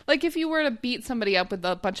definitely like if you were to beat somebody up with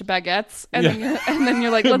a bunch of baguettes, and then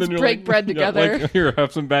you're like, let's break bread together. Like, here,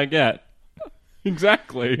 have some baguette.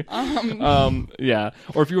 Exactly. Yeah.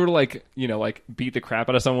 Or if you were to like beat the crap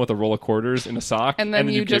out of someone with a roll of quarters in a sock, and then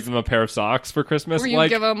you give them a pair of socks for Christmas, or you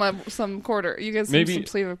give them some quarter. You give them some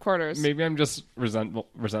sleeve of quarters. Maybe I'm just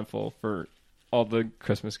resentful for all the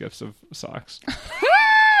Christmas gifts of socks.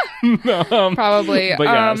 Probably. But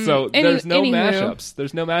yeah, so there's no mashups.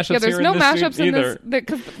 There's no mashups. Yeah, there's here no in this mashups scene in either. this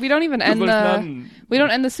because we don't even end we don't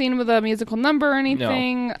end the scene with a musical number or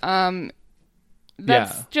anything. No.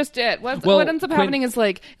 That's just it. What ends up happening is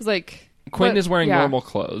like Quinn is wearing yeah. normal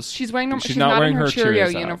clothes. She's wearing she's not wearing her Cheerio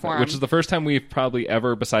uniform, outfit, which is the first time we've probably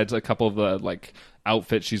ever, besides a couple of the like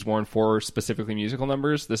outfits she's worn for specifically musical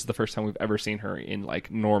numbers, this is the first time we've ever seen her in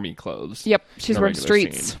like normie clothes. Yep, she's wearing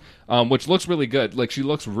streets, which looks really good. Like she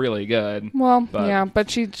looks really good. Well, but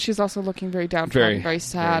she's also looking very downtrodden, very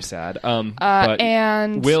sad. Very sad. But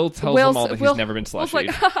and Will tells them all that he's never been slushied. Will's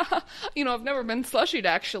like, I've never been slushied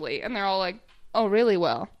actually, and they're all like, oh really,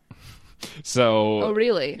 Will? So, oh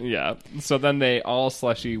really? Yeah. So then they all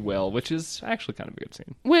slushy Will, which is actually kind of a good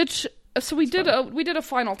scene. So we did a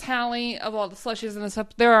final tally of all the slushies in this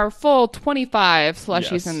episode. There are full 25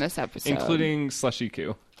 slushies in this episode, including Slushy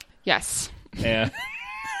Q. Yes.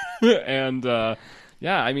 And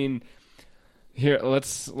yeah, I mean, here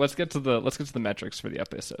let's get to the metrics for the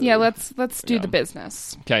episode. Yeah, let's do the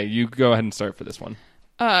business. Okay, you go ahead and start for this one.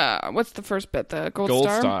 What's the first bit? The gold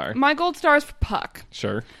star. My gold star is for Puck.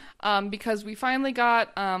 Sure. Because we finally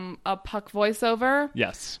got a Puck voiceover.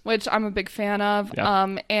 Yes. Which I'm a big fan of.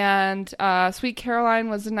 Yeah. And Sweet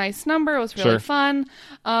Caroline was a nice number. It was really fun.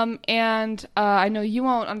 And I know you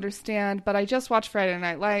won't understand, but I just watched Friday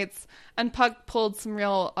Night Lights, and Puck pulled some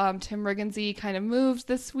real Tim Riggins-y kind of moves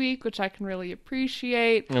this week, which I can really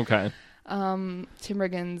appreciate. Okay. Tim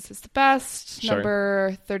Riggins is the best. Sure.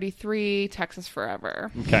 Number 33, Texas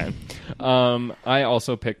Forever. Okay. I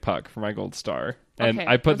also picked Puck for my gold star. And okay,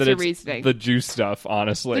 I put that it's reasoning? The juice stuff,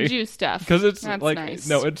 honestly. The juice stuff. Because it's That's like, nice.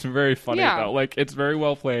 no, it's very funny though. Like, it's very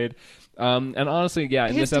well played. And honestly, yeah,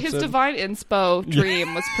 in this episode, his divine inspo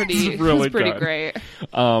dream was pretty great.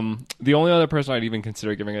 The only other person I'd even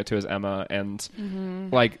consider giving it to is Emma,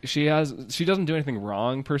 and like she doesn't do anything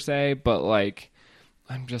wrong per se, but like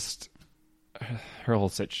her whole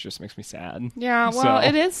sitch just makes me sad. Yeah, well,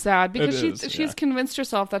 it is sad because she's convinced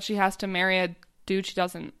herself that she has to marry a dude she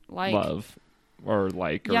doesn't like, love, or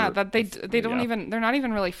like. Yeah, or, that they don't even, they're not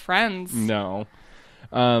even really friends. No.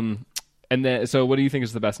 And then, so what do you think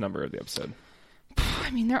is the best number of the episode?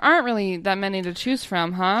 I mean, there aren't really that many to choose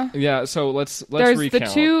from, huh? Yeah, so let's there's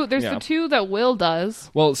recount. The two that Will does.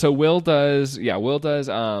 Well, so Will does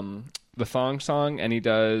the thong song, and he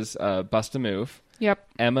does Bust a Move. Yep.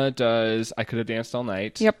 Emma does I Could Have Danced All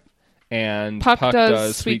Night. Yep. And Puck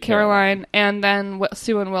does Sweet Caroline, and then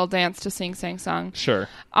Sue and Will dance to Sing Sang Song. Sure.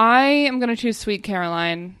 I am going to choose Sweet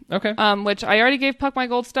Caroline. Okay. Which I already gave Puck my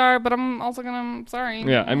gold star, but I'm also going to, sorry.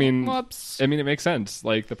 Yeah, I mean, whoops. I mean, it makes sense.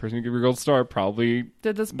 Like, the person who gave your gold star probably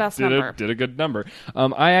did this best number. Did a good number.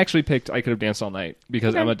 I actually picked I Could Have Danced All Night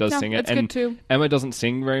because Emma does sing it. It's good too. Emma doesn't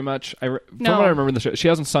sing very much. From what I remember in the show, she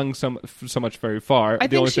hasn't sung so much very far. I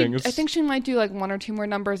think she might do like one or two more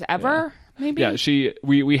numbers ever. Yeah. Maybe. Yeah,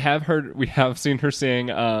 we have seen her sing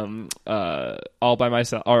All By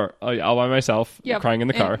Myself, yep. Crying in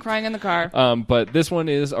the Car. But this one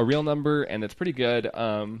is a real number, and it's pretty good.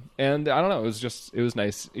 And I don't know, it was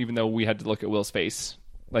nice, even though we had to look at Will's face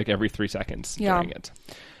like every 3 seconds during it.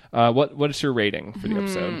 What is your rating for the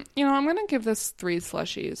episode? I'm gonna give this 3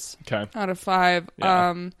 slushies. Okay. Out of 5.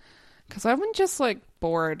 Yeah. Because I've been just like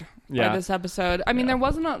bored by this episode. I mean,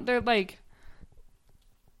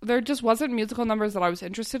 there just wasn't musical numbers that I was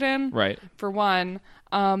interested in. Right. For one.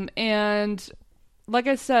 And like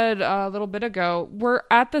I said a little bit ago, we're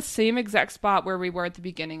at the same exact spot where we were at the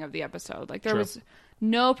beginning of the episode. Like there was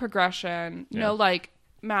no progression, no like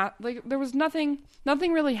math, like there was nothing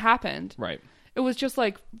really happened. Right. It was just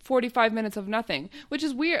like 45 minutes of nothing, which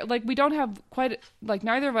is weird. Like we don't have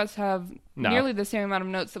neither of us have nearly the same amount of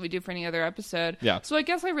notes that we do for any other episode. Yeah. So I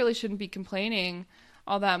guess I really shouldn't be complaining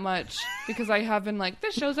all that much because I have been like,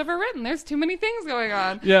 this show's overwritten. There's too many things going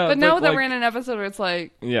on. Yeah. But now that we're in an episode where it's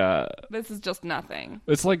like, this is just nothing.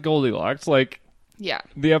 It's like Goldilocks. Like,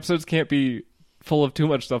 the episodes can't be full of too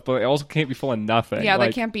much stuff, but it also can't be full of nothing. Yeah,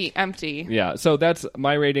 they can't be empty. Yeah, so that's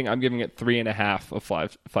my rating. I'm giving it 3.5 of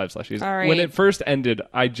 5 slushies. All right. When it first ended,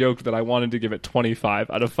 I joked that I wanted to give it 25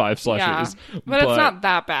 out of 5 slushies. Yeah, but it's not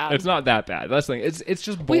that bad. It's not that bad. That's the thing. It's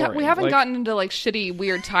just boring. We haven't gotten into like shitty,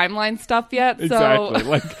 weird timeline stuff yet. So.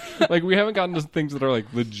 Exactly. like we haven't gotten to things that are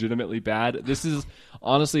like legitimately bad. This is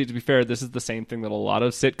honestly, to be fair, this is the same thing that a lot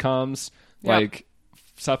of sitcoms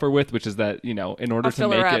suffer with, which is that in order to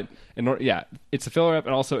make it it's a filler up,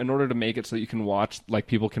 and also in order to make it so that you can watch, like,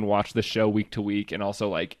 people can watch the show week to week and also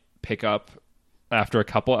like pick up after a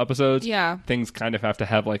couple episodes, things kind of have to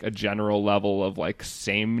have like a general level of like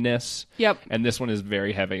sameness. And this one is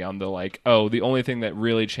very heavy on the like, the only thing that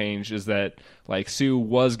really changed is that like Sue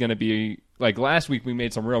was going to be like, last week we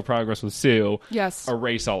made some real progress with Sue. Yes.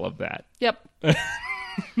 Erase all of that.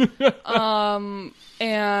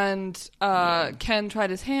 And Ken tried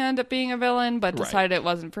his hand at being a villain, but decided it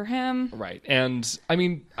wasn't for him. Right. And, I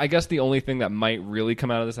mean, I guess the only thing that might really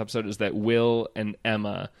come out of this episode is that Will and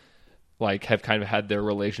Emma, like, have kind of had their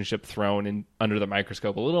relationship thrown in under the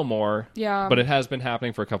microscope a little more. Yeah. But it has been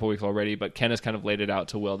happening for a couple weeks already. But Ken has kind of laid it out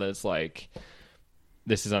to Will that it's like,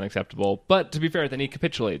 this is unacceptable. But to be fair, then he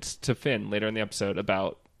capitulates to Finn later in the episode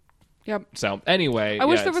about... Yep. So anyway, I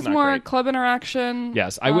wish there was more club interaction.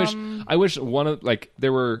 Yes, I wish one of, like,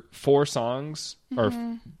 there were 4 songs or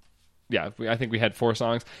I think we had 4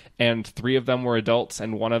 songs, and 3 of them were adults,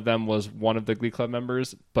 and one of them was one of the Glee Club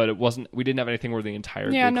members. But it wasn't. We didn't have anything where the entire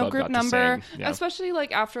Glee Club group got number. to sing. Yeah. Especially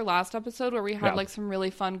like after last episode where we had like some really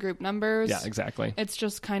fun group numbers. Yeah, exactly. It's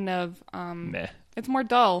just kind of meh. It's more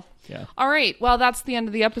dull. Yeah. All right. Well, that's the end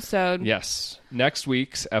of the episode. Yes. Next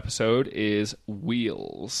week's episode is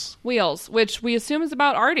Wheels. Wheels, which we assume is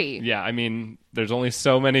about Artie. Yeah, I mean, there's only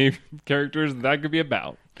so many characters that could be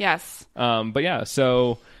about. Yes. But yeah,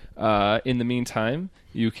 so in the meantime,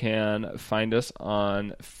 you can find us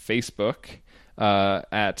on Facebook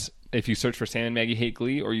if you search for Sam and Maggie Hate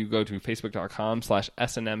Glee, or you go to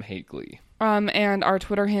facebook.com/SNM Hate Glee. And our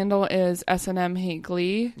Twitter handle is SNM Hate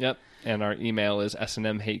Glee. Yep. And our email is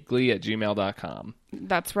snmhateglee@gmail.com.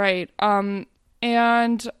 That's right. And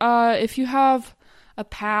if you have a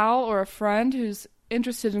pal or a friend who's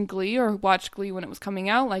interested in Glee or watched Glee when it was coming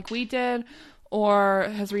out, like we did, or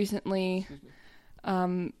has recently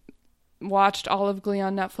watched all of Glee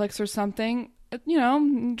on Netflix or something, you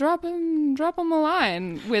know, drop them a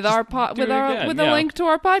line with our with a link to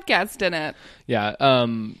our podcast in it. Yeah.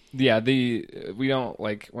 We don't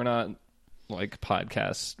we're not like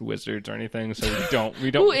podcast wizards or anything, so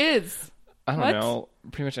we don't Who is? I don't know,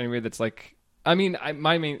 pretty much anybody that's like, I mean,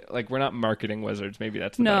 my main, like, we're not marketing wizards, maybe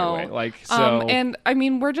that's the better way, like, so and I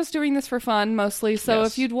mean, we're just doing this for fun mostly, so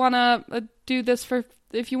if you'd want to do this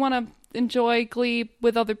if you want to enjoy Glee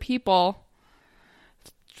with other people,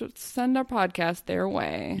 send our podcast their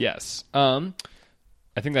way. Yes. I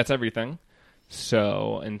think that's everything,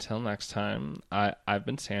 so until next time, I've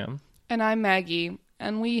been Sam, and I'm Maggie,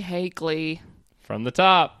 and we hate Glee. From the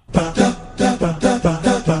top.